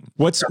of doing.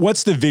 What's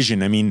the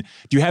vision? I mean,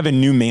 do you have a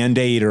new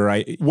mandate or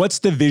what's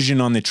the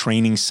vision on the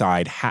training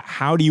side?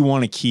 How do you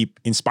want to keep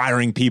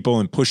inspiring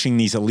people and pushing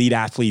these elite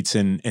athletes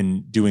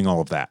and doing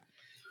all of that?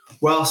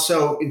 Well,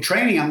 so in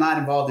training, I'm not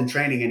involved in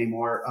training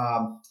anymore.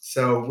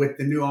 So with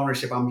the new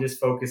ownership, I'm just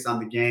focused on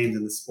the games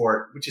and the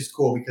sport, which is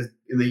cool because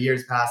in the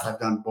years past, I've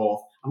done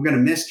both. I'm going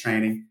to miss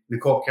training.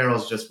 Nicole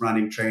Carroll's just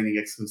running training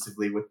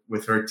exclusively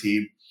with her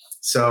team.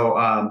 So,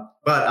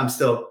 but I'm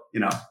still,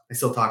 I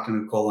still talk to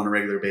Nicole on a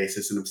regular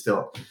basis and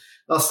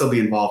I'll still be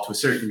involved to a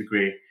certain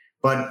degree,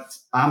 but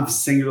I'm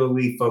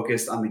singularly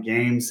focused on the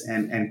games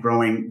and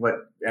growing what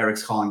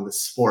Eric's calling the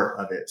sport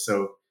of it.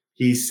 So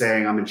he's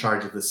saying I'm in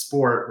charge of the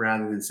sport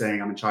rather than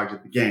saying I'm in charge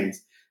of the games.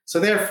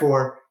 So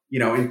therefore,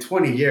 in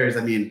 20 years,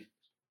 I mean,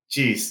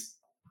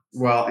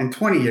 in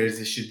 20 years,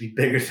 it should be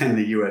bigger than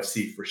the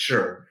UFC for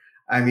sure.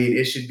 I mean,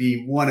 it should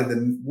be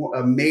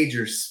a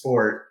major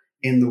sport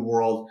in the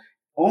world,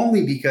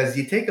 only because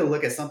you take a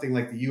look at something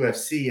like the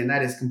UFC, and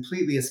that is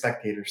completely a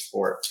spectator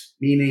sport,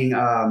 meaning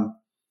a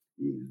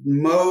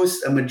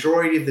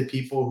majority of the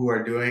people who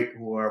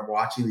are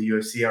watching the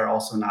UFC are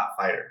also not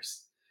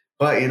fighters.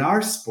 But in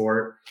our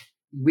sport,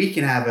 we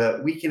can have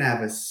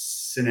a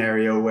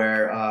scenario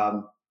where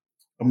a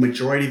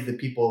majority of the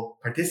people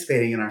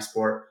participating in our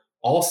sport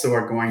also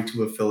are going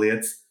to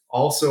affiliates,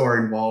 also are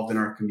involved in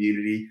our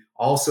community,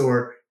 also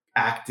are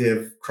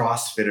active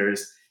CrossFitters,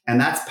 and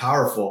that's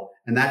powerful.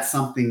 And that's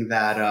something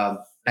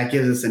that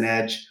gives us an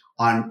edge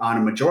on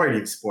a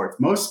majority of sports.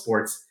 Most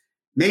sports,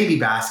 maybe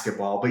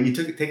basketball, but you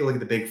take a look at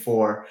the big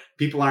four.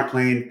 People aren't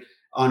playing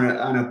on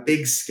a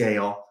big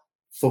scale,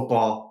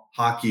 football,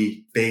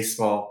 hockey,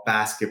 baseball,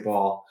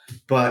 basketball.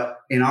 But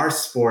in our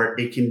sport,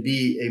 it can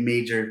be a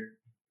major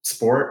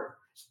sport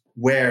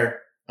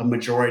where a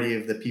majority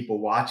of the people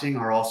watching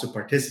are also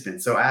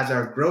participants. So as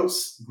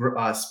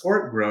our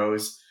sport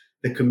grows,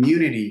 the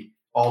community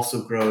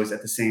also grows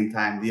at the same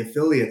time. The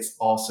affiliates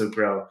also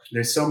grow.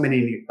 There's so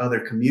many other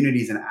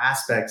communities and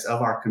aspects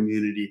of our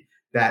community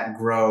that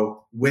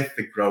grow with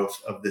the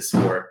growth of this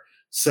sport.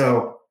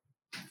 So,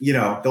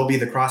 there'll be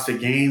the CrossFit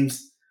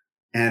Games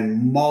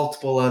and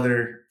multiple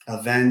other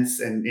events,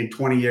 and in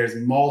 20 years,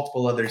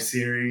 multiple other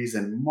series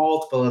and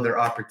multiple other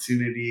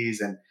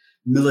opportunities and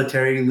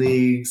military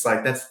leagues.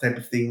 Like, that's the type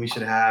of thing we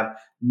should have.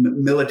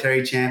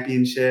 Military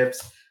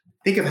championships.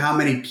 Think of how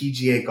many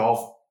PGA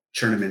golf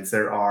tournaments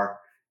there are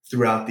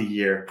throughout the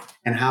year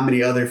and how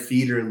many other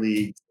feeder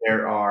leagues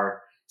there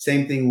are.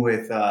 Same thing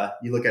with,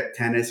 you look at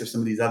tennis or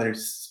some of these other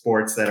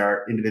sports that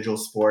are individual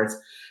sports.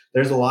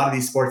 There's a lot of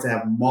these sports that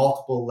have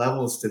multiple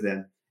levels to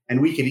them,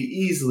 and we could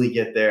easily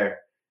get there.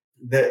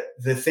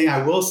 The thing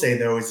I will say,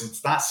 though, is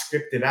it's not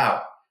scripted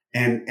out.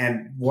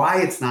 And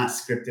why it's not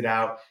scripted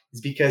out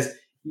is because,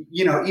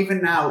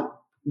 even now,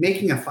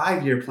 making a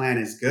 5-year plan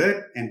is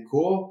good and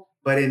cool,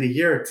 but in a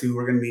year or two,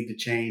 we're going to need to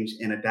change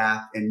and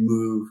adapt and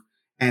move.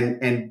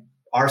 And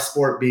our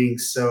sport being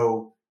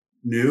so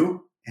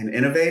new and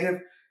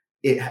innovative,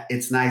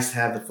 it's nice to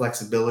have the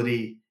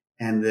flexibility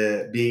and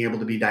the being able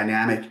to be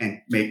dynamic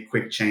and make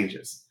quick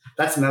changes.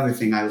 That's another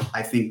thing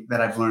I think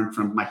that I've learned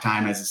from my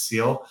time as a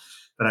SEAL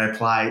that I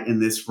apply in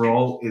this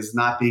role, is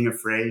not being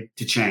afraid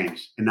to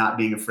change and not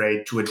being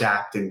afraid to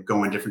adapt and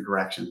go in different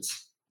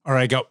directions. All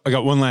right, I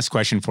got one last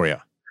question for you.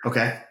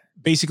 Okay.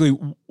 Basically,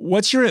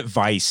 what's your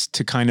advice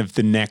to kind of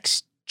the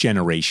next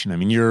generation? I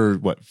mean, you're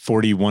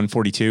 41,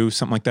 42,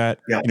 something like that?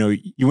 Yeah.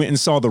 You went and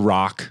saw The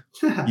Rock.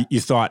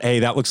 You thought, hey,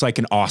 that looks like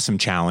an awesome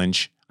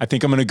challenge. I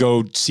think I'm going to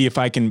go see if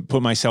I can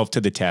put myself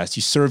to the test.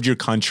 You served your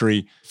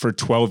country for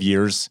 12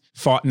 years,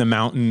 fought in the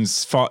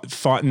mountains,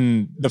 fought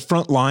in the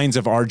front lines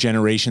of our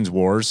generation's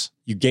wars.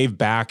 You gave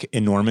back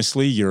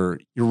enormously. You're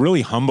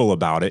really humble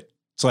about it.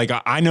 It's like,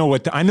 I know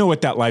what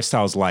that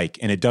lifestyle is like,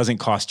 and it doesn't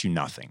cost you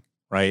nothing,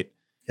 right?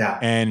 Yeah.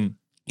 And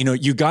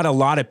you got a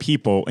lot of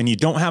people, and you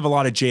don't have a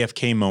lot of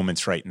JFK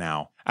moments right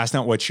now. That's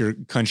not what your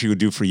country would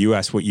do for you.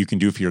 That's what you can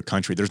do for your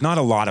country. There's not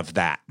a lot of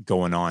that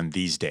going on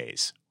these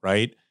days,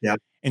 right? Yeah.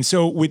 And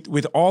so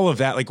with all of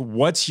that, like,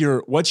 what's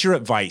your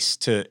advice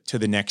to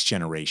the next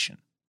generation?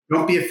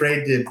 Don't be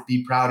afraid to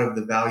be proud of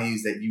the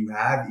values that you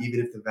have,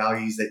 even if the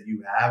values that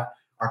you have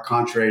are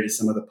contrary to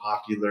some of the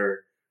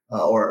popular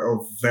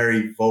or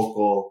very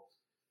vocal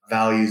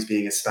values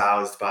being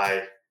espoused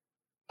by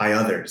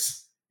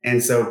others.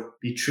 And so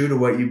be true to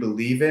what you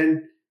believe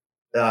in,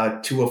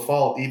 to a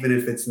fault, even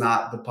if it's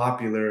not the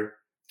popular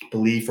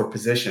belief or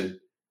position.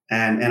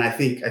 And I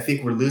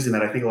think we're losing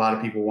that. I think a lot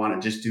of people want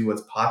to just do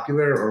what's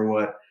popular or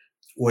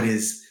what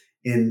is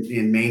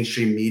in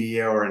mainstream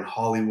media or in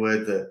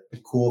Hollywood, the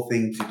cool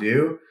thing to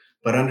do.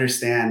 But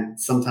understand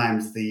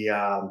sometimes the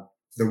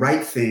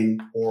right thing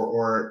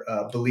or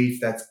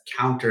belief that's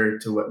counter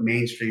to what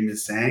mainstream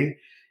is saying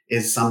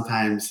is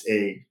sometimes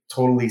a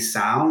totally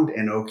sound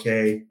and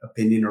okay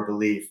opinion or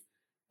belief.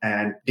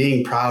 And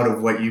being proud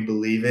of what you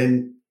believe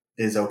in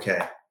is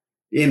okay.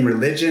 In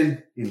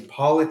religion, in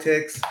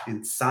politics,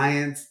 in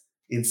science,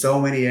 in so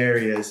many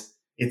areas,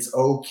 it's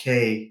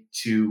okay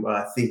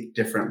to think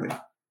differently.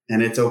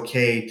 And it's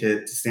okay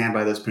to stand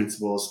by those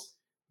principles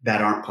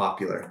that aren't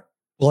popular.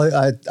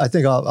 Well, I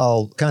think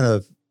I'll kind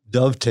of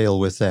dovetail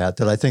with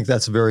that I think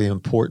that's a very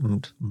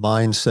important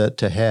mindset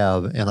to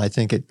have. And I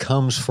think it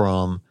comes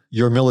from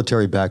your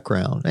military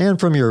background and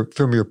from your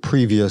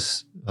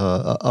previous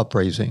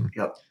upraising.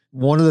 Yep.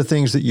 One of the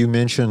things that you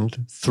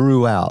mentioned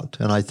throughout,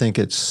 and I think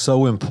it's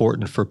so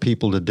important for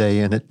people today,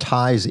 and it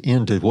ties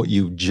into what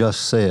you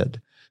just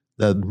said,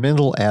 the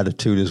mental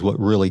attitude is what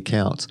really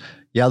counts.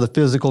 Yeah, the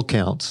physical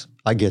counts.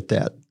 I get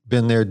that.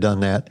 Been there, done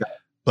that.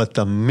 But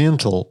the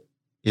mental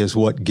is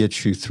what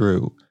gets you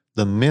through.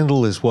 The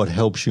mental is what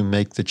helps you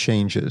make the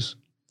changes.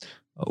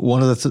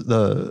 One of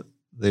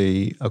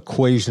the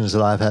equations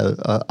that I've had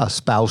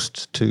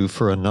espoused to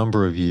for a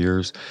number of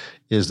years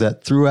is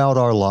that throughout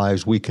our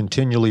lives, we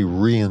continually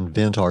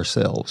reinvent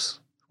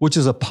ourselves, which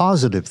is a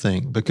positive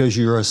thing because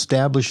you're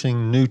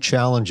establishing new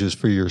challenges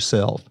for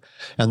yourself.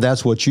 And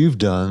that's what you've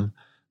done.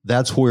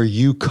 That's where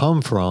you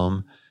come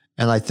from.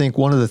 And I think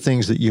one of the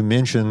things that you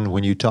mentioned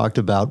when you talked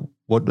about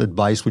what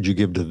advice would you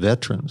give to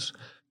veterans,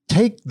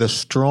 take the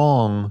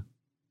strong,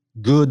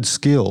 good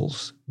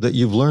skills that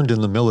you've learned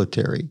in the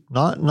military,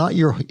 not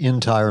your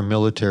entire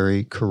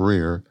military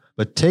career,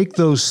 but take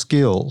those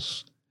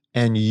skills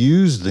and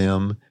use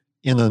them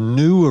in a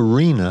new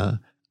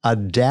arena,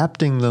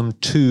 adapting them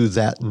to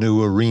that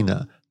new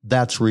arena.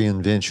 That's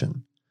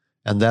reinvention.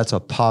 And that's a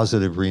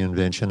positive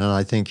reinvention. And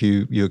I think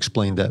you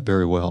explained that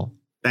very well.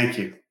 Thank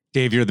you.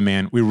 Dave, you're the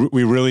man. We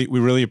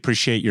really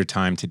appreciate your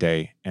time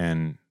today.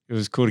 And it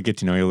was cool to get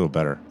to know you a little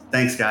better.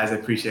 Thanks, guys. I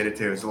appreciate it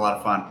too. It's a lot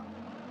of fun.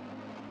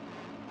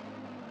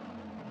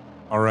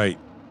 All right.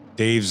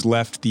 Dave's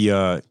left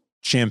the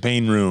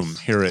champagne room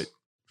here at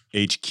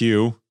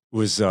HQ.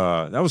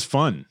 That was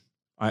fun.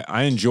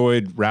 I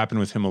enjoyed rapping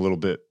with him a little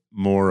bit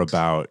more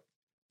about,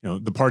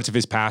 the parts of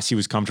his past he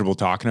was comfortable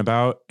talking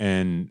about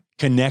and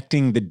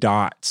connecting the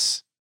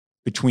dots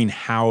between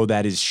how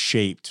that is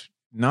shaped,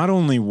 not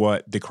only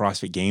what the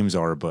CrossFit Games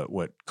are, but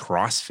what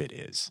CrossFit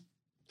is.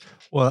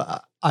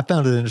 Well, I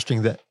found it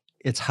interesting that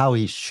it's how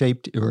he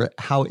shaped, or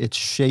how it's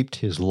shaped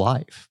his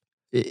life.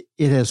 It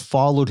has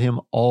followed him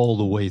all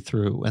the way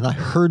through. And I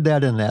heard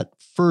that in that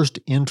first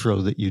intro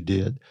that you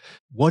did.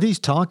 What he's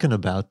talking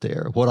about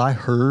there, what I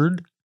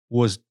heard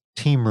was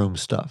team room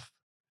stuff.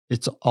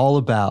 It's all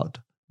about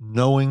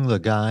knowing the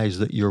guys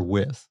that you're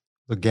with,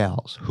 the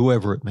gals,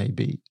 whoever it may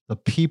be, the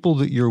people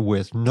that you're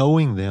with,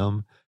 knowing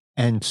them,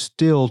 and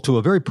still, to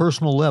a very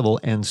personal level,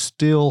 and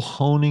still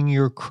honing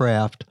your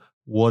craft,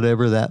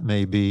 whatever that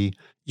may be.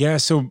 Yeah.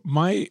 So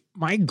my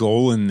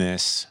goal in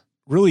this,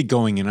 really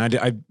going in,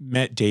 I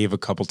met Dave a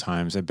couple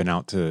times. I've been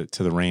out to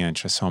the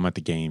ranch. I saw him at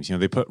the games.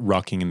 They put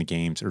rucking in the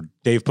games, or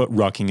Dave put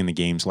rucking in the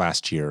games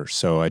last year.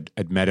 So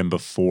I'd met him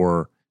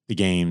before the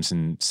games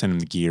and sent him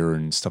the gear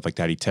and stuff like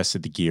that. He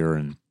tested the gear,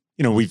 and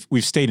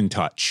we've stayed in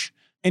touch.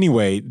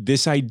 Anyway,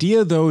 this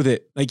idea though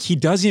that he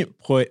doesn't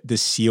put the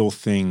SEAL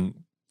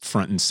thing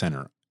front and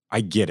center.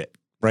 I get it,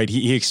 right?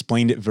 He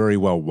explained it very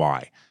well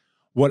why.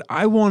 What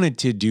I wanted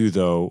to do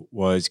though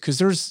was, because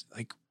there's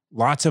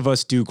lots of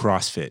us do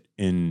CrossFit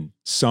in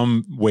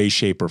some way,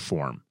 shape, or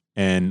form.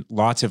 And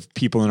lots of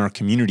people in our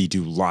community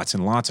do lots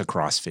and lots of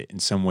CrossFit in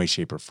some way,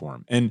 shape, or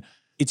form. And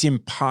it's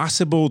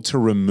impossible to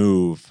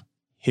remove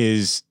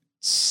his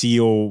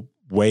SEAL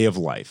way of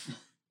life.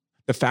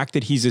 The fact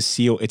that he's a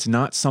SEAL, it's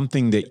not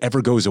something that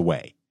ever goes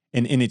away.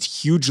 And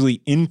it's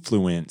hugely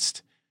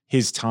influenced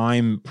his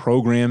time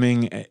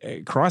programming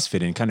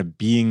CrossFit and kind of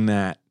being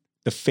the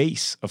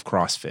face of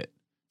CrossFit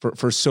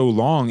for so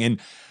long. And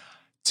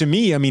to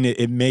me,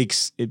 it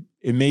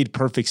made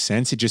perfect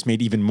sense. It just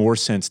made even more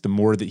sense the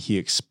more that he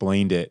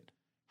explained it,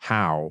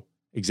 how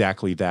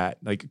exactly that,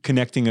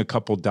 connecting a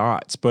couple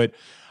dots. But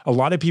a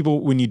lot of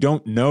people, when you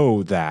don't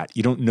know that,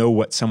 you don't know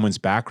what someone's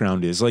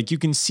background is. You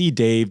can see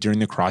Dave during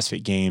the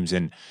CrossFit Games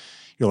and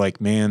you're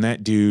like, man,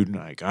 that dude,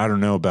 I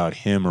don't know about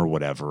him or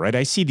whatever, right?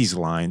 I see these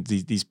lines,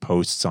 these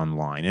posts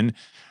online, and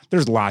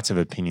there's lots of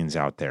opinions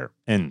out there,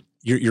 and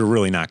you're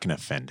really not going to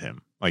offend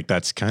him.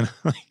 That's kind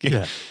of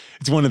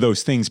it's one of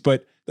those things.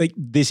 But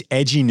this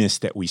edginess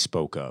that we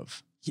spoke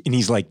of, and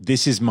he's like,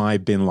 this is my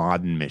Bin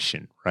Laden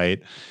mission,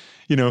 right?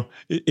 And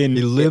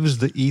he lives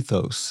the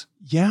ethos.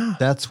 Yeah.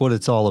 That's what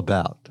it's all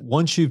about.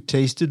 Once you've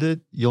tasted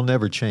it, you'll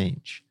never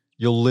change.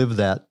 You'll live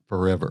that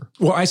forever.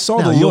 Well, I saw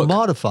now, you'll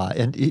modify.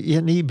 And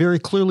he very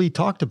clearly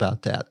talked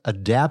about that.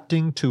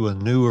 Adapting to a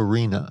new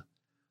arena.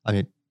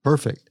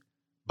 Perfect.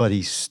 But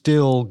he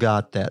still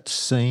got that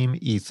same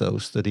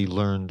ethos that he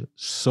learned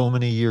so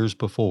many years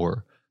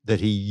before that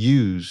he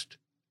used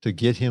to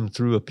get him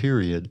through a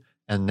period.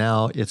 And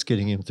now it's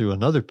getting him through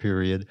another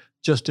period,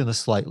 just in a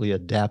slightly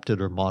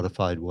adapted or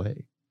modified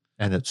way.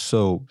 And it's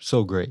so,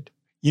 so great.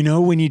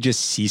 When you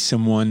just see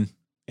someone,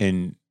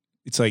 and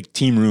it's like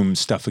team room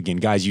stuff again,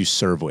 guys you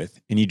serve with,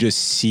 and you just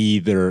see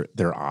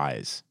their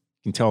eyes.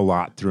 You can tell a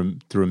lot through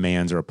a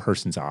man's or a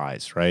person's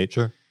eyes, right?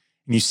 Sure.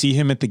 And you see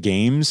him at the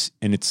games,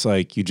 and it's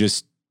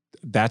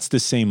that's the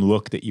same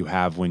look that you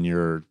have when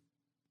you're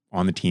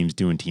on the teams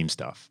doing team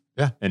stuff.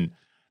 Yeah. And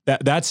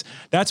that's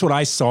what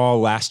I saw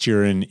last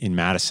year in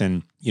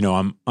Madison.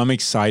 I'm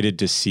excited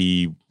to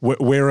see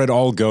where it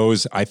all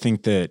goes. I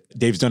think that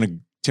Dave's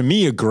done to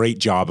me a great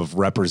job of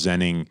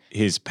representing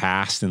his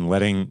past and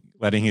letting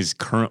his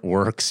current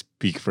work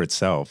speak for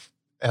itself.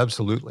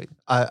 Absolutely.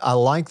 I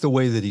like the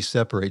way that he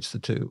separates the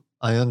two.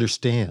 I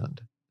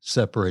understand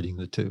separating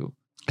the two.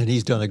 And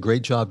he's done a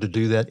great job to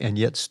do that, and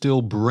yet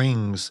still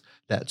brings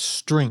that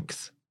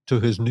strength to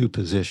his new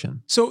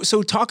position. So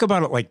talk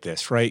about it like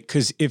this, right?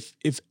 Because if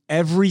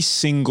every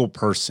single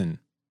person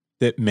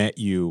that met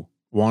you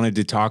wanted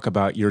to talk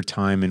about your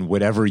time in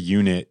whatever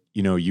unit,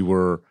 you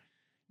were,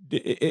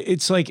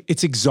 it's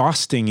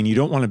exhausting, and you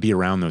don't want to be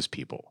around those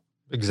people.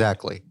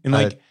 Exactly.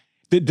 And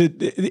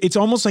it's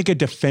almost like a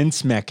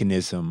defense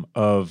mechanism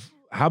of,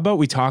 how about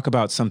we talk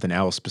about something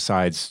else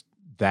besides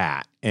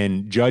that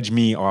and judge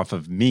me off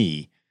of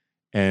me.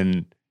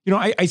 And,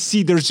 I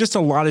see there's just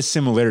a lot of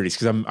similarities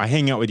because I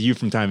hang out with you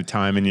from time to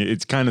time, and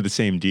it's kind of the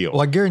same deal.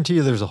 Well, I guarantee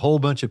you there's a whole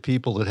bunch of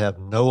people that have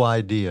no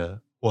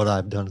idea what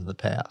I've done in the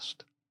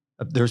past.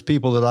 There's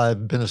people that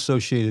I've been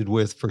associated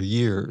with for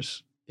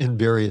years in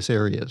various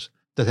areas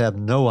that have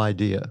no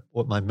idea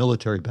what my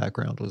military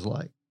background was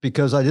like,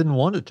 because I didn't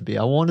want it to be.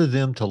 I wanted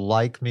them to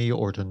like me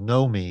or to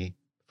know me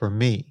for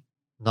me,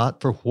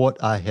 not for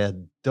what I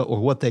had done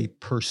or what they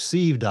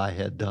perceived I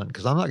had done,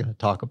 because I'm not going to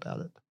talk about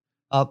it.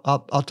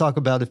 I'll talk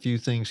about a few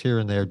things here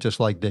and there, just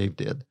like Dave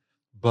did,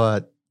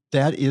 but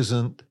that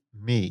isn't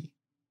me.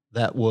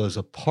 That was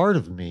a part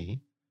of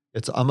me.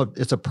 It's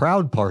a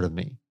proud part of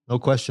me, no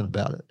question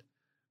about it.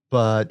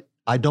 But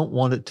I don't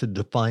want it to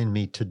define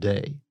me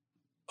today.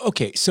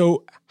 Okay,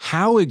 so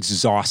how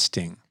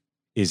exhausting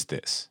is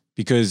this?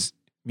 Because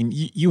mean,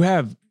 you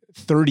have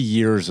 30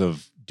 years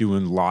of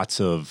doing lots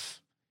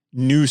of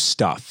new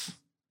stuff,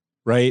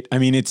 right? I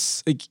mean,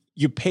 it's like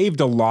you paved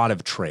a lot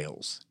of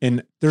trails,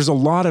 and there's a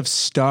lot of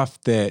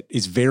stuff that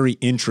is very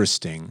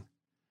interesting,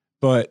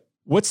 but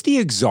what's the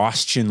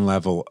exhaustion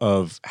level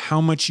of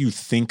how much you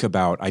think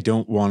about, I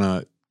don't want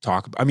to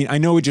talk about, I mean, I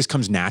know it just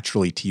comes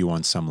naturally to you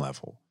on some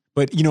level,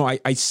 but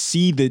I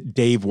see that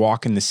Dave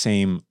walking the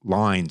same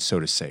line, so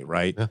to say,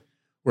 right? Yeah.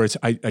 Where it's,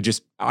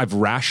 I've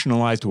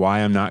rationalized why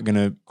I'm not going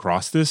to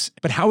cross this,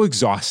 but how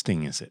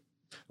exhausting is it?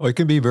 Oh, it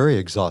can be very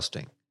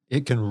exhausting.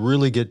 It can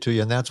really get to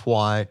you. And that's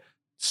why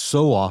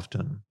so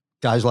often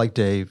guys like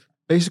Dave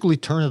basically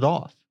turn it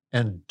off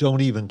and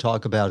don't even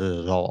talk about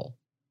it at all.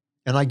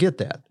 And I get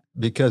that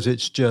because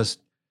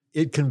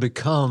it can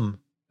become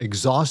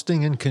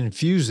exhausting and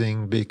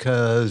confusing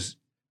because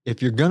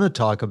if you're going to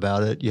talk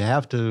about it, you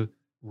have to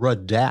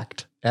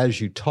redact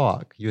as you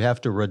talk. You have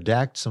to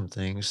redact some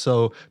things.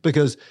 So,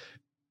 because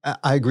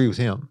I agree with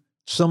him.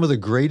 Some of the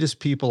greatest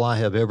people I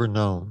have ever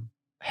known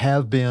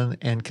have been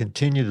and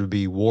continue to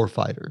be war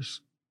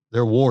fighters.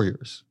 They're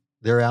warriors.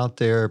 They're out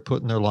there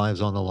putting their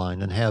lives on the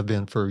line and have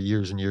been for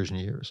years and years and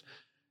years.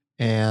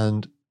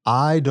 And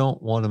I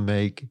don't want to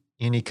make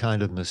any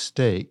kind of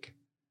mistake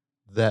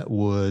that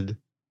would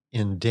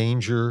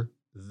endanger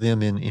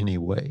them in any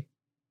way.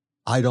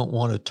 I don't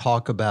want to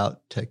talk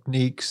about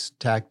techniques,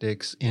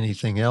 tactics,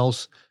 anything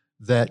else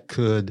that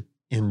could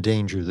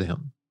endanger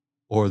them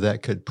or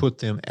that could put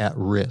them at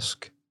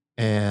risk.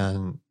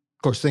 And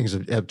of course, things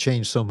have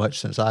changed so much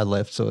since I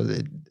left. So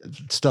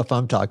stuff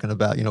I'm talking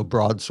about,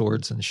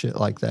 broadswords and shit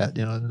like that,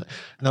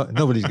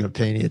 nobody's going to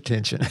pay any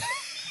attention.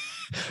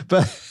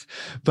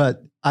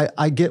 But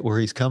I get where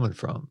he's coming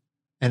from.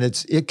 And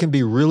it can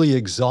be really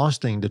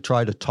exhausting to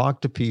try to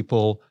talk to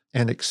people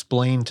and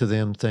explain to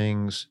them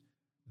things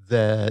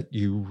that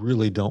you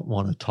really don't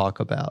want to talk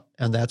about.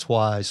 And that's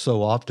why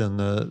so often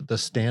the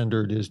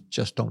standard is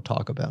just don't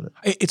talk about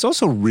it. It's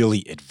also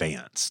really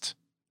advanced.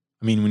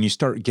 I mean, when you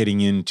start getting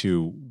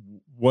into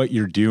what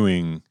you're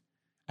doing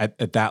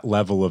at that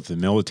level of the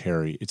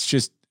military, it's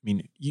just, I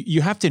mean,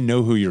 you have to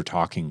know who you're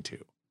talking to,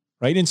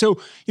 right? And so,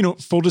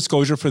 full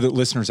disclosure for the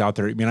listeners out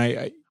there, I mean,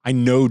 I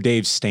know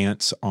Dave's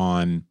stance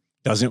on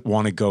doesn't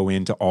want to go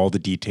into all the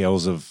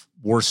details of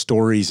war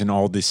stories and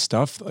all this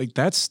stuff. Like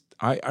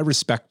I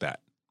respect that.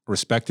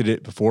 Respected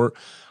it before.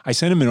 I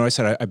sent him a note. I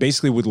said, I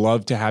basically would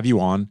love to have you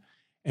on,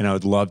 and I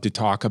would love to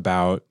talk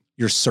about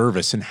your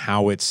service and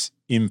how it's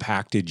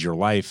impacted your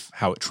life,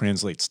 how it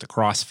translates to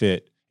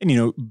CrossFit.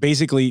 And,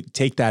 basically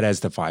take that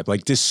as the vibe,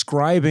 like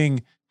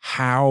describing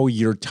how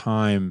your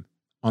time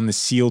on the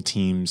SEAL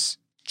teams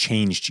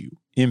changed you,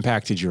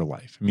 impacted your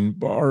life. I mean,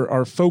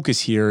 our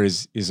focus here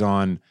is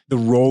on the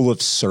role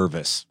of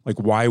service, like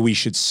why we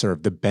should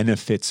serve, the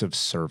benefits of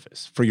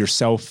service for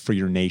yourself, for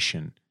your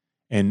nation.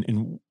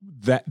 And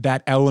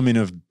that element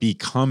of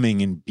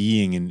becoming and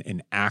being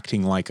and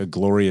acting like a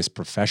glorious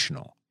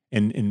professional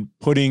and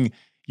putting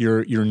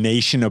your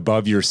nation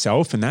above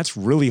yourself. And that's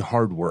really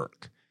hard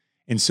work.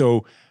 And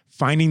so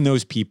finding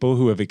those people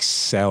who have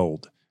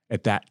excelled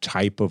at that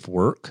type of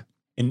work,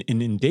 and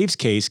in Dave's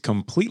case,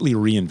 completely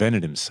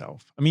reinvented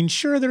himself. I mean,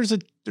 sure, there's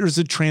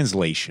a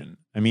translation.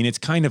 I mean, it's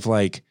kind of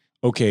like,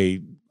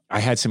 okay, I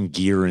had some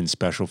gear in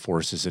Special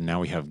Forces and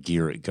now we have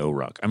gear at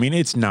GoRuck. I mean,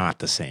 it's not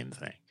the same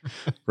thing.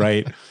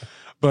 Right.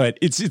 But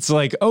it's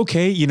like,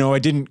 okay, I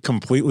didn't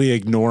completely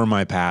ignore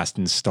my past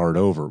and start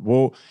over.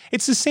 Well,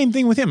 it's the same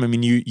thing with him. I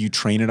mean, you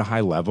train at a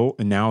high level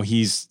and now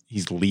he's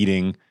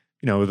leading,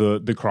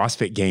 the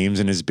CrossFit Games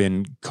and has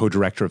been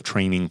co-director of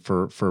training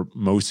for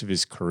most of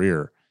his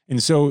career.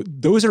 And so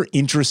those are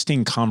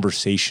interesting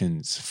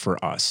conversations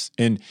for us.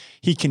 And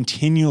he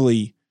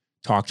continually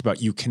talked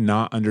about, you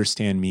cannot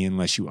understand me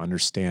unless you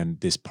understand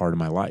this part of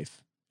my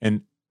life.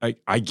 And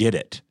I get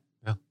it.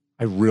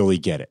 I really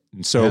get it.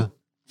 And so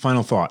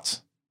final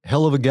thoughts.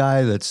 Hell of a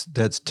guy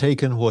that's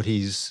taken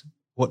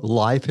what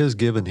life has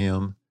given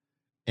him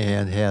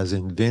and has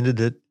invented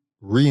it,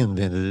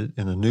 reinvented it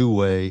in a new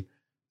way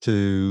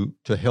to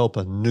help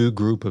a new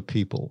group of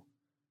people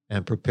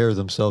and prepare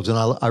themselves.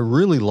 And I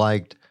really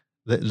liked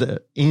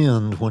the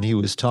end when he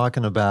was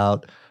talking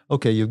about,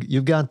 okay,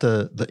 you've got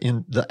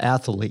the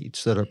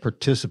athletes that are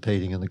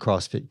participating in the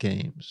CrossFit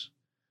Games.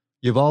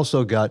 You've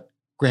also got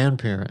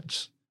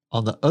grandparents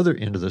on the other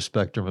end of the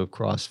spectrum of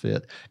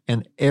CrossFit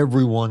and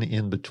everyone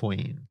in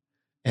between.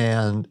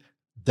 And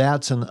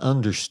that's an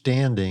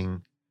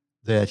understanding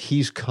that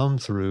he's come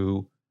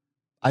through,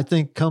 I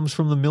think comes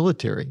from the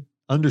military,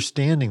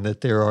 understanding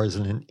that there is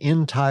an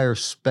entire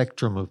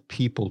spectrum of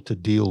people to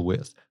deal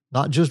with,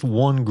 not just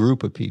one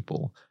group of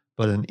people,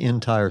 but an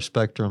entire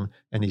spectrum.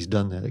 And he's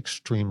done that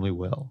extremely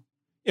well.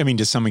 I mean,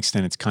 to some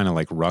extent, it's kind of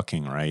like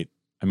rucking, right?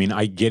 I mean,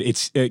 I get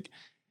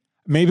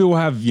maybe we'll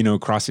have,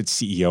 CrossFit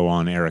CEO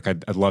on, Eric.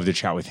 I'd love to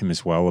chat with him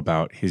as well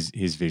about his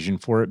vision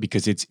for it,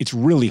 because it's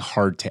really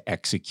hard to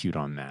execute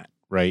on that,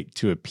 right?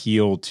 To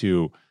appeal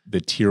to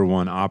the tier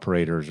 1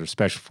 operators or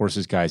special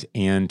forces guys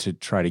and to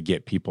try to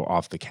get people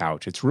off the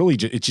couch. It's really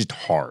it's just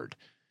hard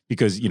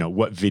because,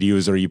 what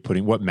videos are you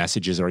putting, what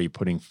messages are you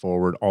putting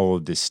forward, all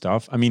of this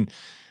stuff. I mean,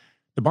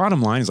 the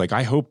bottom line is like,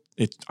 I hope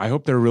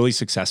they're really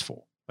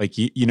successful. Like,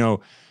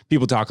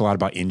 people talk a lot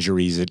about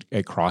injuries at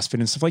CrossFit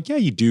and stuff like, yeah,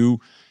 you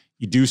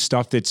do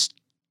stuff that's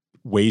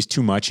weighs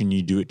too much and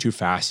you do it too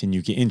fast and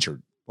you get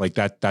injured. Like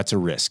that's a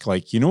risk.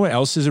 Like, what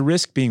else is a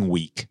risk? Being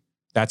weak.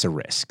 That's a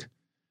risk.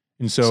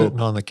 And so sitting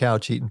on the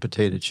couch eating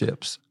potato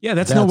chips. Yeah,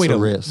 that's no way to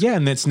risk. Yeah,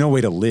 and that's no way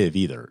to live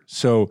either.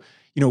 So,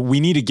 we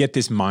need to get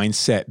this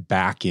mindset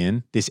back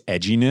in, this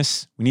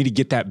edginess. We need to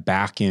get that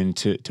back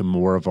into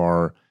more of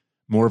our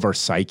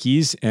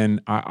psyches.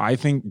 And I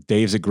think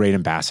Dave's a great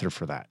ambassador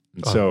for that.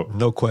 And so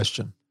no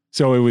question.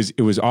 So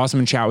it was awesome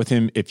to chat with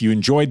him. If you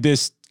enjoyed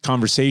this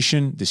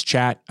conversation, this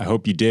chat, I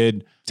hope you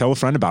did. Tell a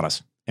friend about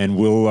us, and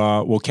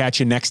we'll catch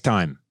you next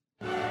time